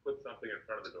put something in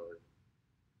front of the doors.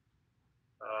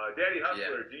 Daddy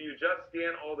Hustler, do you just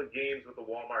scan all the games with the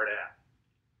Walmart app?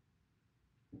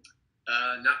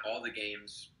 Not all the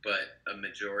games, but a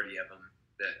majority of them.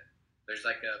 There's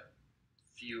a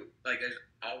few, there's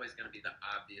always going to be the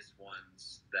obvious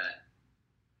ones that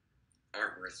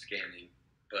aren't worth scanning,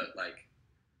 but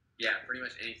pretty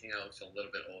much anything that looks a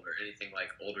little bit older, anything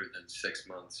older than 6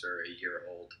 months or a year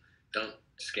old, don't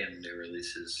scan the new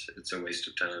releases. It's a waste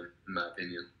of time, in my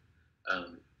opinion. I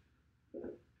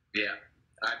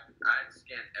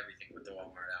scan everything with the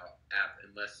Walmart app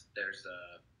unless there's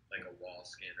a wall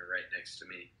scanner right next to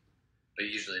me, but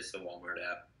usually it's the Walmart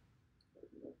app.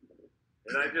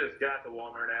 And I just got the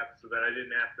Walmart app so that I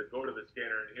didn't have to go to the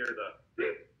scanner and hear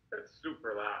that's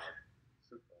super loud.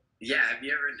 Yeah, have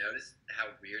you ever noticed how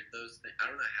weird those things? I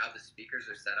don't know how the speakers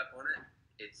are set up on it.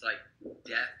 It's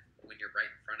deaf when you're right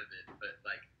in front of it, but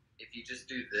if you just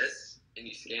do this and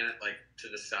you scan it to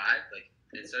the side,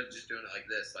 instead of just doing it like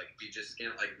this, if you just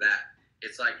scan it like that,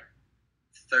 it's 30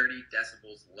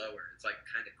 decibels lower. It's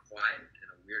kind of quiet in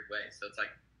a weird way. So it's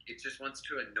it just wants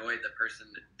to annoy the person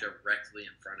directly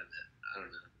in front of it. I don't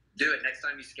know. Do it next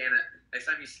time you scan it. Next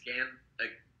time you scan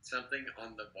something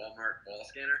on the Walmart wall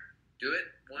scanner, do it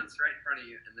once right in front of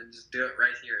you, and then just do it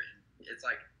right here. And it's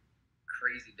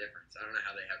crazy difference. I don't know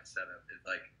how they have it set up. It's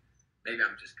maybe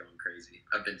I'm just going crazy.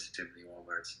 I've been to too many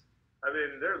Walmarts. I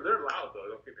mean, they're loud though.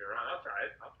 Don't get me wrong. I'll try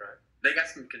it. They got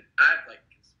some. I have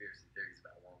conspiracy theories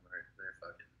about Walmart.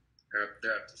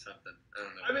 They're up to something. I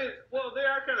don't know. I mean, well, they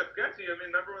are kind of sketchy. I mean,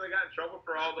 remember when they got in trouble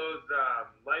for all those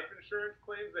life insurance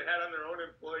claims they had on their own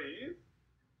employees?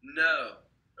 No.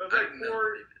 It was 10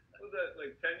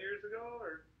 years ago?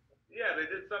 Or yeah, they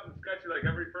did something sketchy.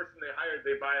 Every person they hired,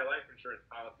 they buy a life insurance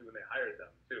policy when they hired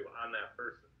them, too, on that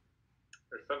person.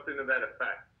 There's something to that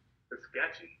effect. It's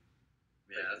sketchy.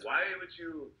 Yeah. Why would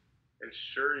you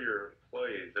insure your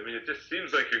employees? I mean, it just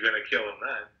seems like you're going to kill them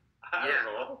then. I don't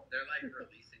know. They're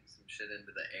releasing some shit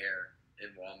into the air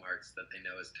in Walmarts that they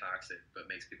know is toxic, but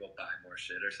makes people buy more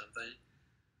shit or something.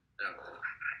 I don't know.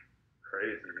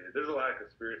 Crazy, dude. There's a lot of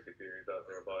conspiracy theories out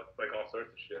there about all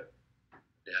sorts of shit.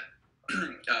 Yeah.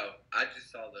 Oh, I just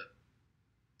saw the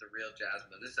real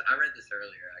Jasmine. I read this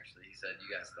earlier actually. He said you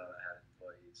guys thought I had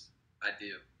employees. I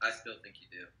do. I still think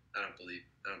you do. I don't believe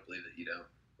that you don't.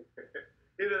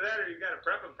 Either that or you got a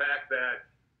prep and pack that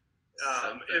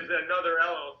is another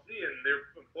LLC and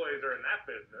their employees are in that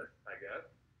business, I guess.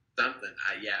 Something.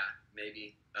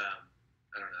 Maybe.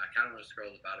 I don't know. I kind of want to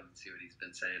scroll about him and see what he's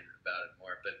been saying about it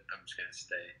more, but I'm just gonna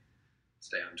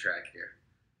stay on track here.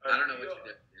 I don't know what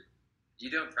you do. You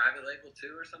doing private label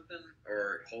too, or something,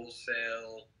 or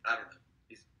wholesale? I don't know.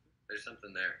 There's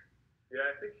something there. Yeah,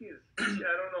 I think he's. Yeah,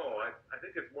 I don't know. I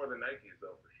think it's more than Nikes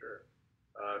though, for sure.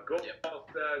 Goldball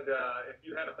said, if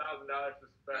you had $1,000 to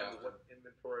spend, what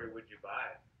inventory would you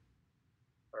buy?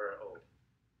 Or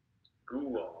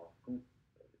Goowall.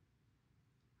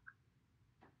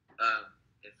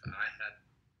 If I had,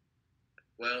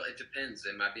 well, it depends.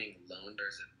 Am I being loaned or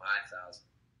is it my $1,000?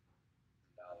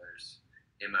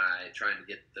 Am I trying to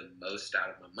get the most out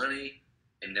of my money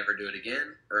and never do it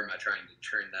again, or am I trying to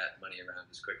turn that money around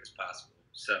as quick as possible?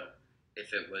 So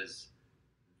if it was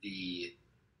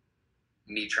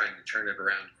me trying to turn it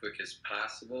around quick as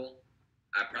possible,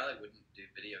 I probably wouldn't do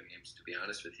video games, to be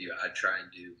honest with you. I'd try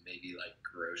and do maybe like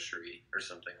grocery or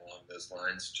something along those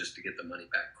lines just to get the money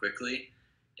back quickly.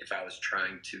 If I was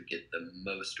trying to get the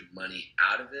most money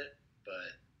out of it,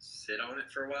 but sit on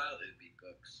it for a while, it would be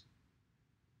books.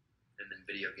 And then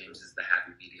video games is the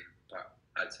happy medium,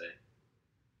 I'd say.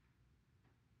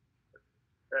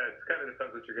 Yeah, it kind of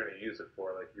depends what you're going to use it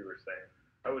for, like you were saying.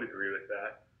 I would agree with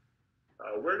that.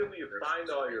 Where do you find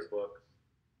all your books?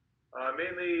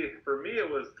 Mainly, for me, it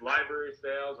was library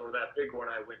sales, or that big one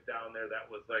I went down there that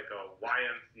was like a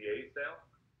YMCA sale.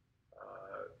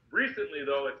 Recently,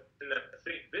 though, it's in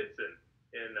St. Vincent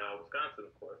in Wisconsin,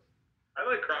 of course. I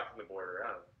like crossing the border.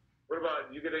 I don't know. What about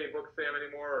you? Get any books, Sam,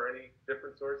 anymore, or any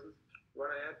different sources you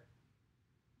want to add?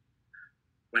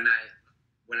 When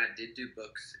I did do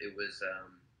books, it was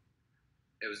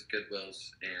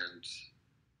Goodwill's and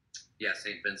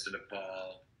St. Vincent de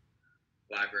Paul,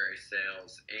 library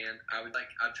sales, and I'd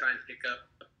try and pick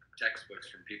up textbooks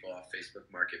from people off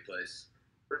Facebook Marketplace.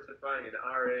 Diversifying an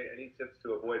RA, any tips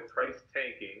to avoid price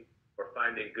tanking or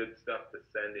finding good stuff to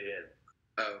send in?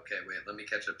 Oh, okay, wait, let me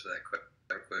catch up to that quick.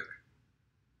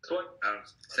 This one?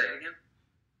 Say it again?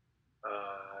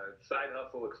 Side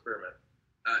hustle experiment.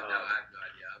 No, I have no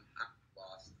idea. I'm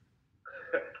lost.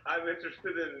 I'm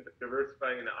interested in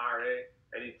diversifying an RA.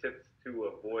 Any tips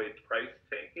to avoid price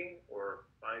tanking or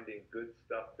finding good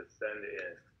stuff to send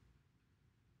in?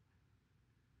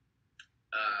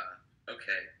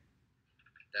 Okay.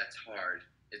 That's hard.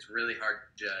 It's really hard to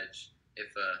judge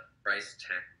if a price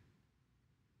tank,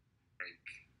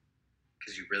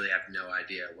 because you really have no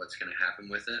idea what's going to happen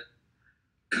with it.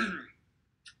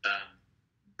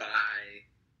 Buy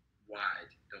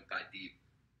wide, don't buy deep.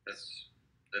 That's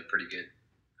pretty good.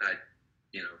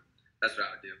 That's what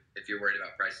I would do. If you're worried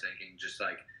about price tanking, just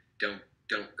like don't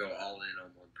go all in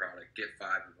on one product. Get 5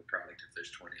 of a product if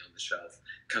there's 20 on the shelf.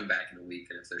 Come back in a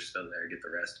week, and if they're still there, get the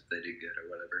rest if they do good or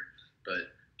whatever. But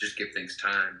just give things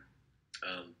time.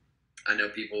 I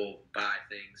know people buy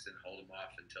things and hold them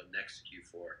off until next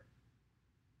Q4.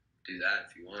 Do that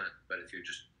if you want, but if you're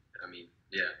just,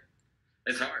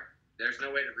 it's hard. There's no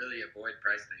way to really avoid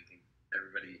price tanking.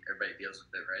 Everybody deals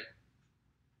with it, right?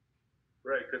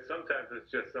 Right, because sometimes it's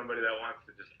just somebody that wants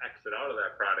to just exit out of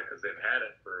that product because they've had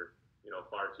it for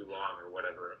far too long or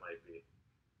whatever it might be.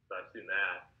 So I've seen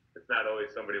that. It's not always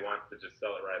somebody wants to just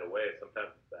sell it right away. Sometimes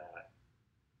it's that.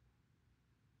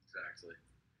 Exactly.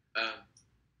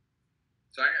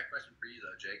 So I got a question for you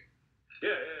though, Jake.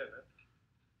 Yeah, man.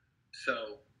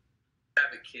 So you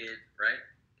have a kid, right?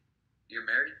 You're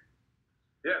married?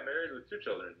 Yeah, married with 2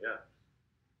 children. Yeah.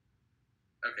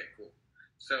 Okay, cool.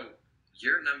 So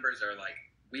your numbers are like,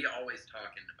 we always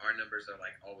talk, and our numbers are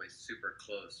like always super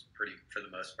close, pretty for the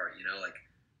most part. Like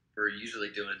we're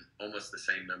usually doing almost the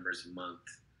same numbers a month.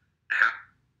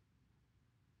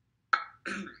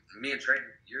 Me and Trey,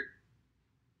 you're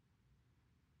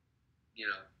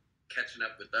catching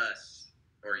up with us,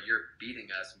 or you're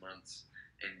beating us months,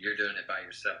 and you're doing it by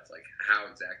yourself. Like, how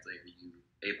exactly are you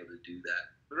able to do that?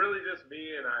 Really just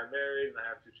me, and I'm married, and I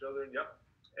have 2 children. Yep.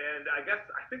 And I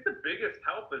think the biggest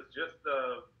help is just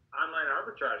the online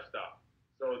arbitrage stuff.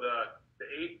 So the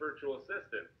 8 virtual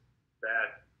assistants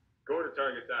that go to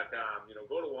Target.com,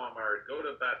 go to Walmart, go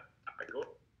to Best Buy, go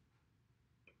to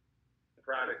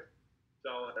products,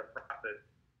 sell at a profit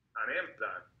on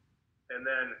Amazon, and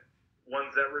then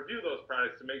ones that review those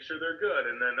products to make sure they're good,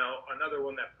 and then another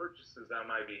one that purchases on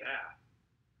my behalf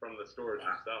from the stores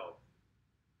themselves.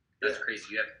 That's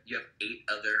crazy. You have 8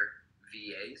 other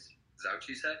VAs. Is that what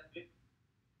you said?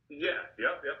 Yeah.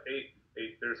 Yep.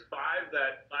 8. There's 5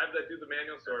 that do the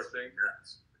manual sourcing.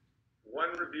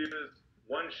 1 reviews,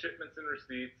 1 shipments and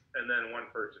receipts, and then 1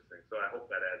 purchasing. So I hope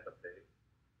that adds up to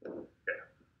 8. Yeah.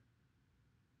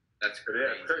 That's crazy.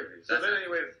 Yeah, crazy. So then,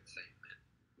 anyways,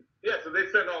 so they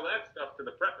send all that stuff to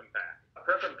the Prep and Pack. A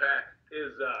Prep and Pack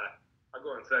is I'll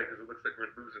go inside because it looks like we're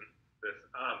losing this.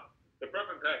 The Prep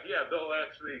and Pack, they'll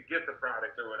actually get the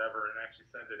product or whatever and actually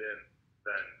send it in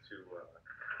then to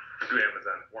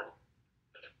Amazon for me.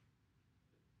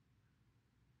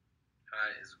 Hi,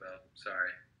 Isabel.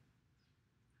 Sorry.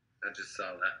 I just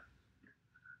saw that.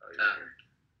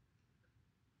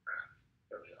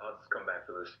 I'll just come back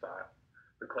to this spot,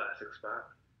 the classic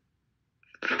spot.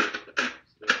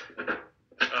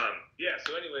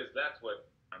 So anyways, that's what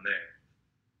I'm there.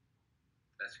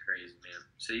 That's crazy, man.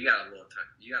 So you got a little time.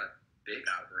 You got a big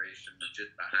operation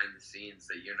just behind the scenes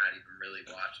that you're not even really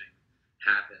watching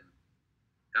happen.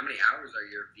 How many hours are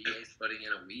your VAs putting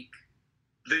in a week?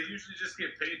 They usually just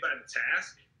get paid by the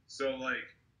task. So like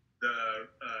the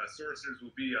sourcers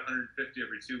will be 150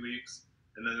 every 2 weeks,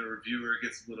 and then the reviewer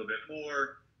gets a little bit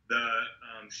more.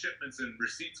 the shipments and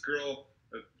receipts girl,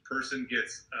 the person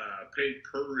gets paid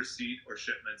per receipt or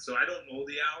shipment. So I don't know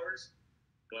the hours,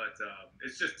 but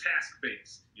it's just task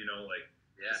based. Like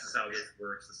this is how this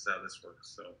works. This is how this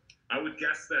works. So I would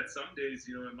guess that some days,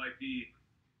 it might be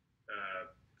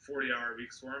 40-hour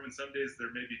weeks for them, and some days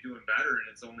they're maybe doing better, and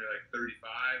it's only like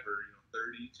 35 or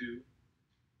 32.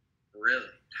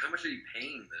 Really? How much are you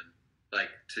paying them,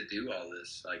 to do all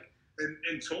this?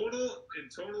 In total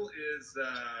is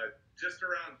just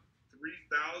around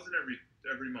 3,000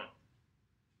 every month.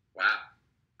 Wow,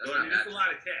 that's not bad. It's a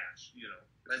lot of cash,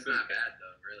 That's not bad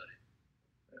though, really.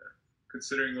 Yeah.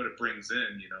 Considering what it brings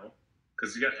in,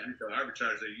 because you got the retail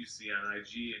arbitrage that you see on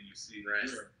IG and you see,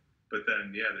 but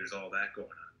then there's all that going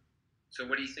on. So,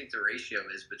 what do you think the ratio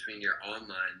is between your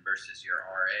online versus your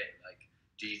RA?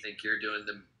 Do you think you're doing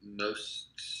the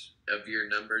most of your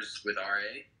numbers with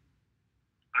RA?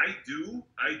 I do,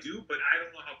 but I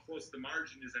don't know how close the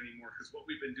margin is anymore, because what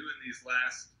we've been doing these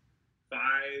last 5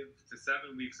 to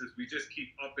 7 weeks is we just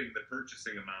keep upping the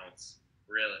purchasing amounts.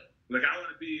 Really? I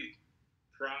want to be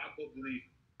probably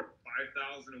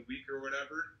 5,000 a week or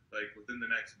whatever, within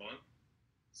the next month.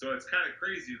 So it's kind of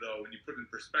crazy though when you put it in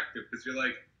perspective, because you're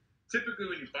typically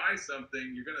when you buy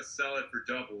something, you're gonna sell it for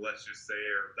double, let's just say,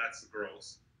 or that's the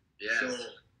gross. Yeah. So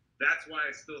that's why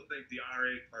I still think the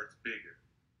RA part's bigger.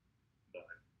 But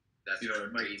that's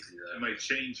crazy though. It might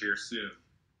change here soon.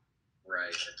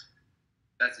 Right.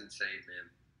 That's insane, man.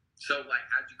 So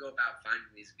how'd you go about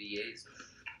finding these VAs?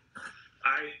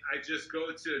 I just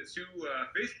go to 2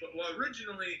 Facebook. Well,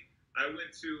 originally I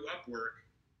went to Upwork,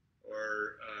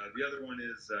 or the other one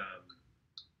is I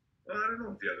don't know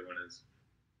what the other one is.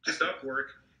 Just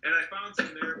Upwork, and I found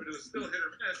some there, but it was still hit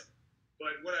or miss.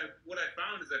 But what I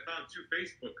found is I found 2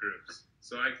 Facebook groups,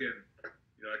 so I can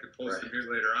I can post them here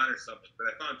later on or something.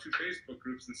 But I found 2 Facebook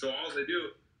groups, and so all they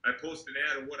do, I post an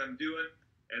ad of what I'm doing,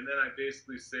 and then I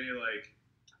basically say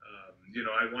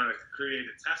I want to create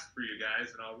a test for you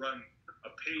guys, and I'll run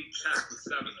a paid test with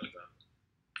 7 of them.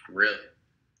 Really?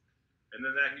 And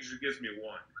then that usually gives me 1.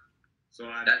 So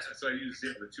I use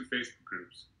the 2 Facebook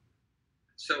groups.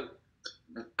 So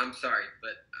I'm sorry,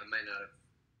 but I might not have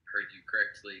heard you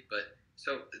correctly. But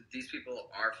so these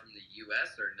people are from the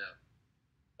U.S. or no?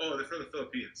 Oh, they're from the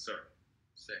Philippines. Sorry.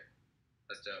 Sick.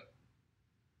 That's dope.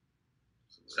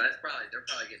 So they're probably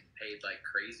getting paid like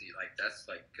crazy. That's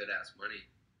good ass money.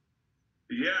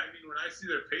 Yeah, I mean, when I see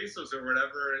their pesos or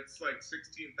whatever, it's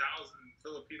 16,000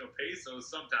 Filipino pesos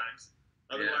sometimes.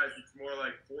 Otherwise, it's more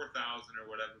like 4,000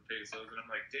 or whatever pesos. And I'm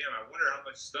like, damn, I wonder how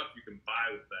much stuff you can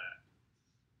buy with that.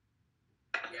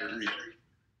 Yeah.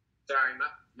 Sorry,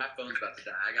 my phone's about to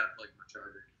die. I gotta plug my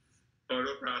charger. Oh,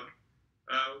 no problem.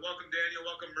 Welcome, Daniel.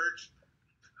 Welcome, Merch.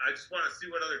 I just want to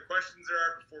see what other questions there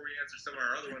are before we answer some of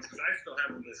our other ones, because I still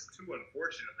have a list too,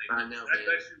 unfortunately. I know, man.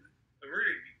 We're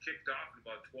going to be kicked off in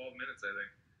about 12 minutes, I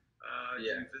think. Do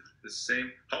you visit the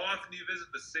same? How often do you visit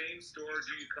the same store, or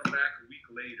do you come back a week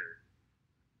later?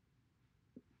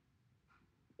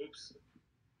 Oops.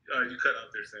 You cut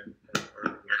out there, Sam.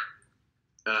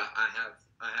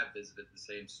 I have visited the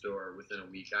same store within a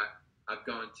week. I've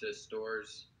gone to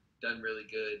stores, done really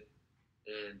good,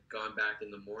 and gone back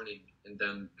in the morning and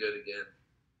done good again.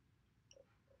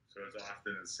 So it's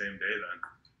often the same day then?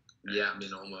 Yeah, I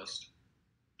mean, almost.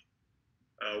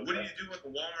 What do you do when the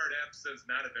Walmart app says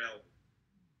not available?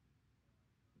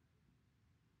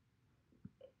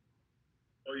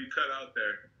 Oh, you cut out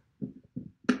there.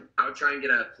 I would try and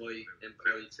get an employee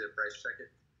to price check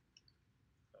it.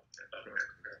 Okay.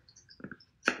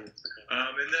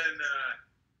 And then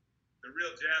the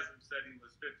real Jasmine said he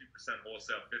was 50%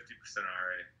 wholesale, 50%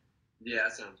 RA. Yeah,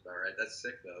 that sounds about right. That's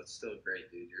sick, though. It's still great,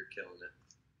 dude. You're killing it.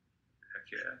 Heck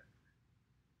yeah.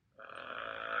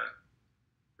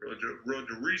 Road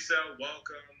to Resell,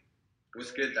 welcome.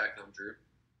 What's good, .com, Drew?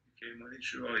 Okay, money,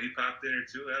 Drew. Oh, he popped in here,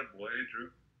 too. That boy, hey,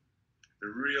 Drew. The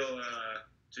real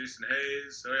Jason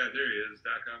Hayes. Oh, yeah, there he is.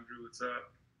 .com, Drew, what's up?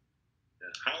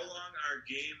 Yeah. How long are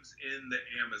games in the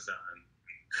Amazon?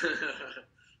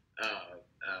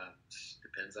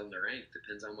 Depends on the rank.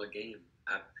 Depends on what game.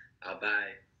 I'll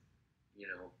buy,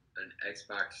 an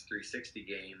Xbox 360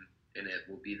 game, and it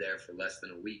will be there for less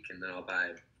than a week, and then I'll buy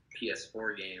a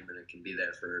PS4 game, and it can be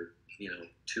there for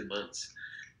 2 months.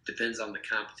 Depends on the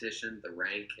competition, the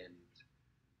rank, and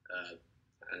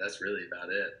that's really about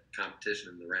it. Competition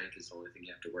and the rank is the only thing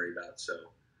you have to worry about.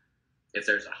 So if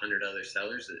there's 100 other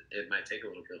sellers, it might take a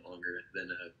little bit longer than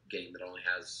a game that only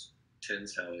has 10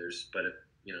 sellers. But if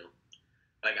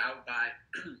I would buy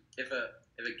if a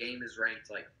game is ranked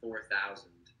 4,000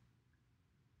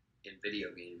 in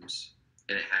video games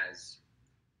and it has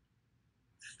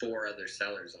 4 other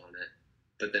sellers on it,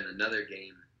 but then another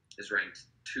game is ranked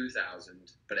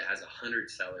 2,000, but it has 100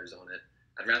 sellers on it.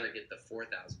 I'd rather get the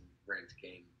 4,000 ranked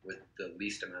game with the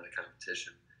least amount of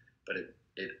competition, but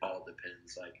it all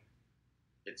depends. Like,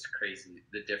 it's crazy.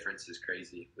 The difference is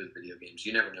crazy with video games.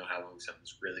 You never know how long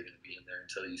something's really going to be in there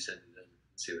until you send it in and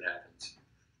see what happens.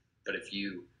 But if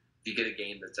you get a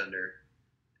game that's under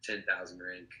 10,000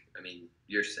 rank, I mean,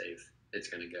 you're safe. It's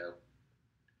going to go.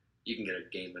 You can get a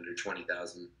game under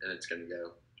 20,000 and it's going to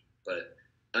go. But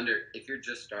if you're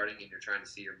just starting and you're trying to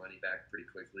see your money back pretty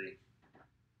quickly,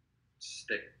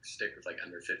 stick with like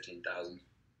under 15,000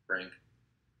 rank.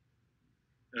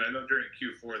 And I know during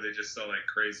Q4 they just sell like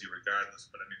crazy regardless,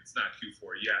 but I mean it's not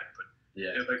Q4 yet. But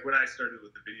yeah, like when I started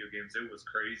with the video games, it was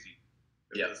crazy.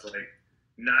 It was like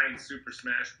 9 Super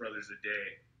Smash Brothers a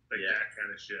day, like that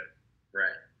kind of shit.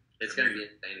 Right. It's gonna be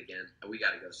insane again. We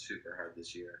got to go super hard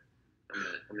this year. I'm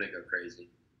gonna go crazy.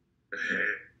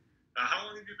 How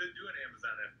long have you been doing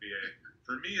Amazon FBA?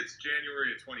 For me, it's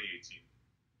January of 2018.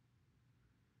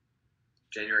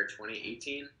 January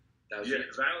 2018. That was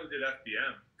because I only did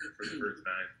FBM for the first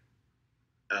time.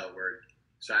 Oh, word.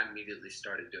 So I immediately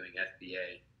started doing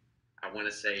FBA. I want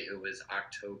to say it was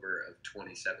October of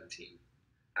 2017.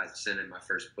 I sent in my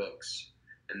first books.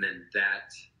 And then I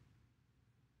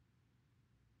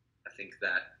think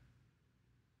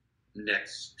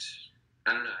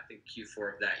I think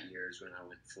Q4 of that year is when I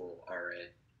went full RA.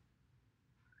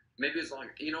 Maybe it was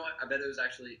longer. You know what? I bet it was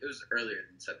earlier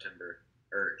than September.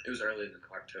 Or it was earlier than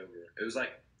October. It was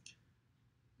like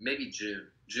maybe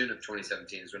June of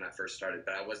 2017 is when I first started,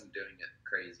 but I wasn't doing it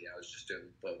crazy. I was just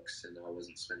doing books, and I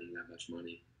wasn't spending that much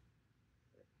money.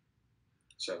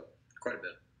 So, quite a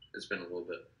bit. It's been a little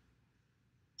bit.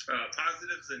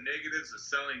 Positives and negatives of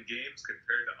selling games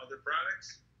compared to other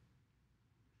products?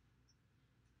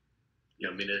 You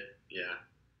want me to? Yeah.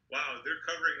 Wow, they're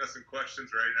covering us in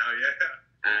questions right now, yeah.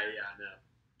 Yeah, I know.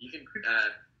 You can,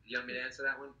 you want me to answer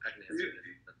that one? I can answer it.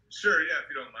 Sure, yeah, if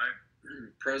you don't mind.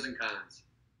 Pros and cons.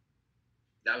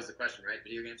 That was the question, right?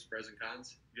 Video games, pros and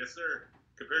cons? Yes, sir.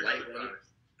 Compared to other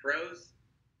products. Pros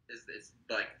is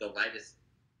like the lightest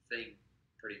thing,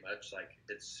 pretty much. Like,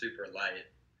 it's super light.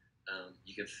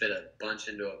 You can fit a bunch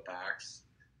into a box.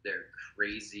 They're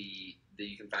crazy.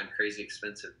 You can find crazy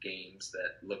expensive games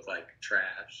that look like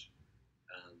trash.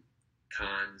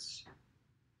 Cons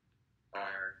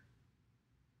are,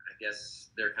 I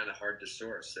guess, they're kind of hard to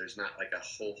source. There's not like a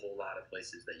whole lot of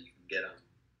places that you can get them.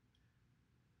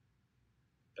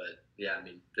 But yeah, I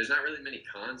mean, there's not really many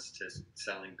cons to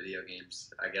selling video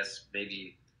games. I guess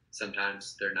maybe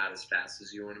sometimes they're not as fast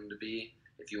as you want them to be.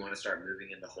 If you want to start moving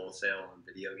into wholesale on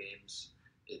video games,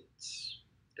 it's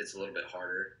a little bit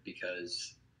harder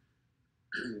because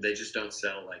they just don't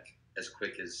sell like as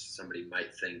quick as somebody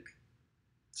might think.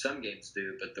 Some games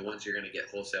do, but the ones you're going to get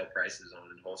wholesale prices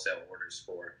on and wholesale orders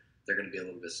for, they're going to be a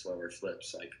little bit slower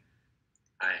flips. Like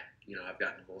I've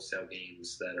gotten wholesale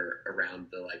games that are around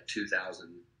the like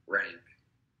 2,000 rank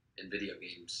in video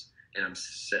games, and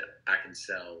I can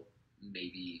sell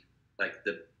maybe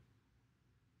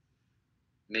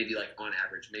on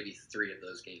average, maybe 3 of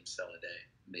those games sell a day,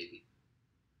 maybe.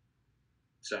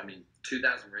 So I mean,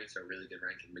 2,000 ranks are a really good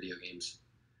rank in video games,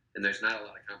 and there's not a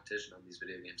lot of competition on these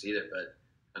video games either. But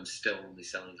I'm still only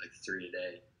selling like 3 a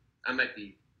day. I might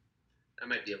be a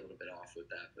little bit off with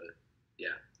that, but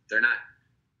yeah, they're not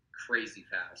crazy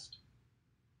fast.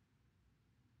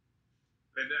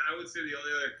 And I would say the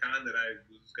only other con that I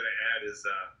was going to add is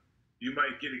you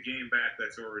might get a game back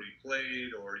that's already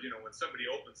played, or when somebody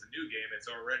opens a new game,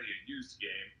 it's already a used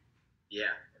game.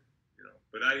 Yeah.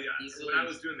 But when I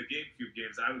was doing the GameCube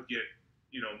games, I would get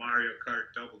Mario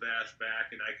Kart Double Dash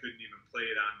back, and I couldn't even play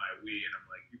it on my Wii, and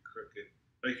I'm like, you crooked.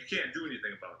 Like, you can't do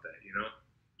anything about that,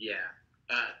 Yeah.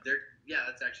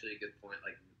 That's actually a good point.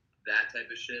 Like that type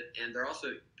of shit, and they're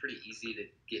also pretty easy to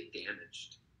get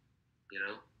damaged.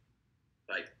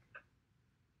 Like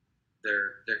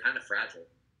they're kind of fragile,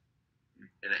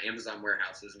 and an Amazon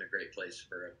warehouse isn't a great place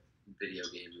for a video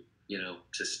game,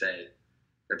 to stay.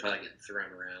 They're probably getting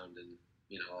thrown around and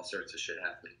all sorts of shit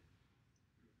happening.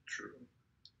 True.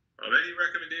 Any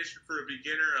recommendation for a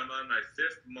beginner? I'm on my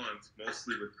 5th month,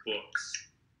 mostly with books.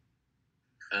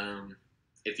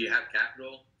 If you have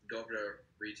capital, go over to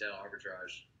retail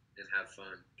arbitrage and have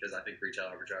fun, because I think retail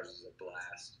arbitrage is a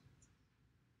blast.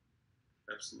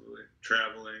 Absolutely.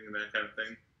 Traveling and that kind of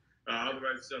thing.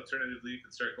 Otherwise, alternatively, you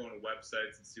can start going to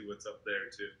websites and see what's up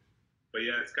there too. But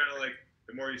yeah, it's kind of like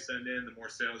the more you send in, the more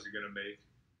sales you're going to make.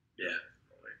 Yeah.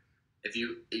 If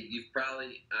you've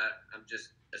probably, I'm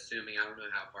just assuming, I don't know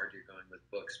how hard you're going with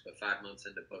books, but 5 months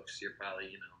into books, you're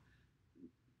probably,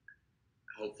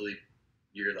 hopefully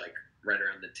you're like right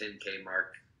around the 10K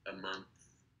mark a month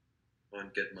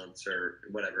on good months or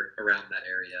whatever around that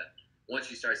area. Once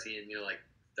you start seeing, you know, like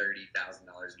 $30,000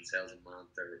 in sales a month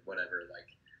or whatever, like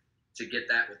to get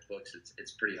that with books,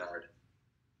 it's pretty hard.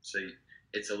 So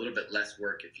it's a little bit less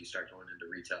work if you start going into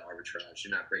retail arbitrage.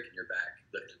 You're not breaking your back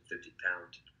lifting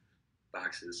 50-pound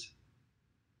boxes.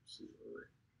 Absolutely.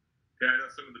 Yeah, I know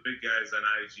some of the big guys on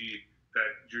IG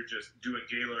that you're just doing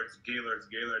Gaylords.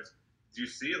 Do you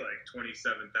see like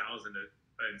 27,000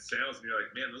 in sales, and you're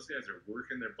like, man, those guys are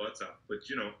working their butts off. But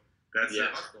you know, that's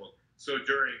their hustle. So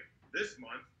during this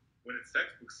month, when it's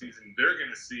textbook season, they're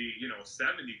gonna see, you know,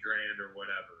 70 grand or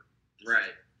whatever.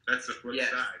 Right. That's the flip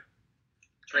side.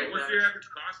 What's your average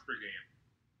cost per game?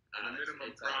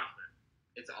 Minimum profit.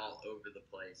 It's all over the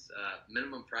place.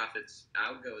 Minimum profits,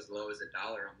 I would go as low as $1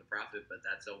 on the profit, but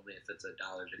that's only if it's a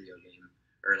 $1 video game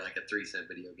or like a 3-cent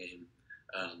video game.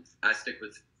 I stick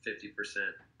with 50%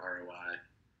 ROI,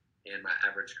 and my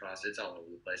average cost, it's all over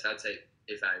the place. I'd say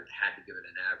if I had to give it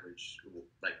an average,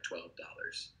 like $12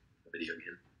 a video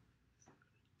game.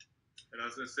 And I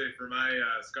was going to say, for my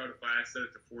Scoutify, I set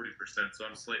it to 40%, so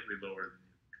I'm slightly lower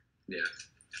than you. Yeah.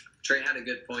 Trey had a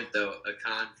good point, though. A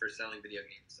con for selling video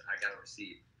games, I got a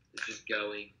receipt. It's just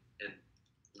going and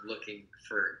looking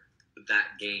for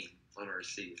that game on a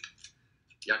receipt.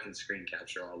 Y'all can screen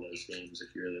capture all those games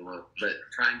if you really want. But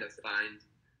trying to find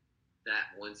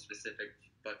that one specific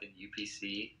fucking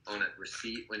UPC on a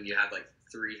receipt when you have like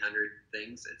 300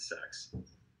 things, it sucks.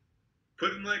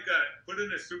 Put in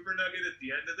a super nugget at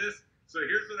the end of this. So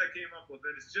here's what I came up with,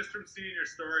 and it's just from seeing your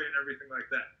story and everything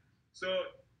like that. So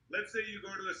let's say you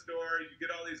go to the store, you get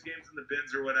all these games in the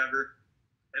bins or whatever,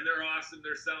 and they're awesome,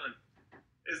 they're selling.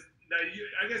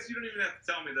 I guess you don't even have to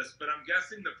tell me this, but I'm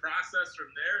guessing the process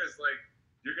from there is like,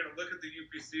 you're going to look at the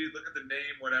UPC, look at the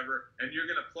name, whatever, and you're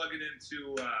going to plug it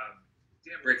into,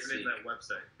 what's the name of that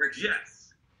website?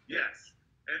 Yes.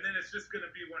 And then it's just going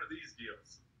to be one of these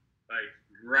deals. Like,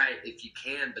 right, if you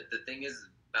can, but the thing is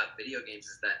about video games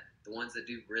is that the ones that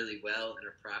do really well and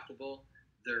are profitable,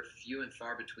 they're few and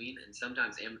far between, and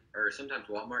sometimes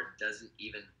Walmart doesn't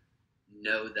even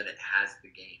know that it has the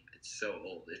game. It's so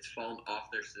old. It's fallen off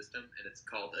their system, and it's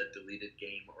called a deleted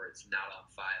game, or it's not on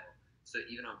file. So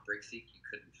even on BrickSeek, you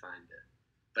couldn't find it.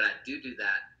 But I do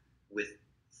that with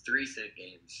 3-cent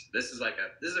games. This is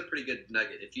a pretty good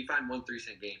nugget. If you find one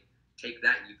 3-cent game, take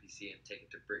that UPC and take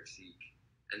it to BrickSeek,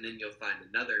 and then you'll find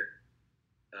another.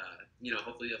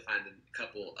 Hopefully you'll find a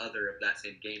couple other of that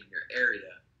same game in your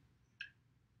area,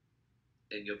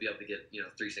 and you'll be able to get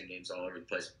 3-cent games all over the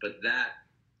place. But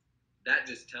that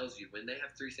just tells you when they have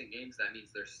 3-cent games, that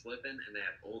means they're slipping and they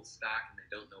have old stock and they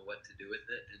don't know what to do with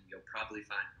it, and you'll probably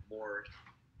find more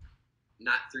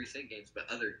not 3-cent games but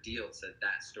other deals at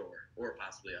that store, or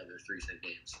possibly other 3-cent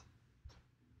games.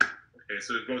 Okay,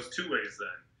 so it goes two ways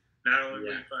then. Not only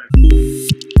will you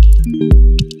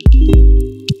find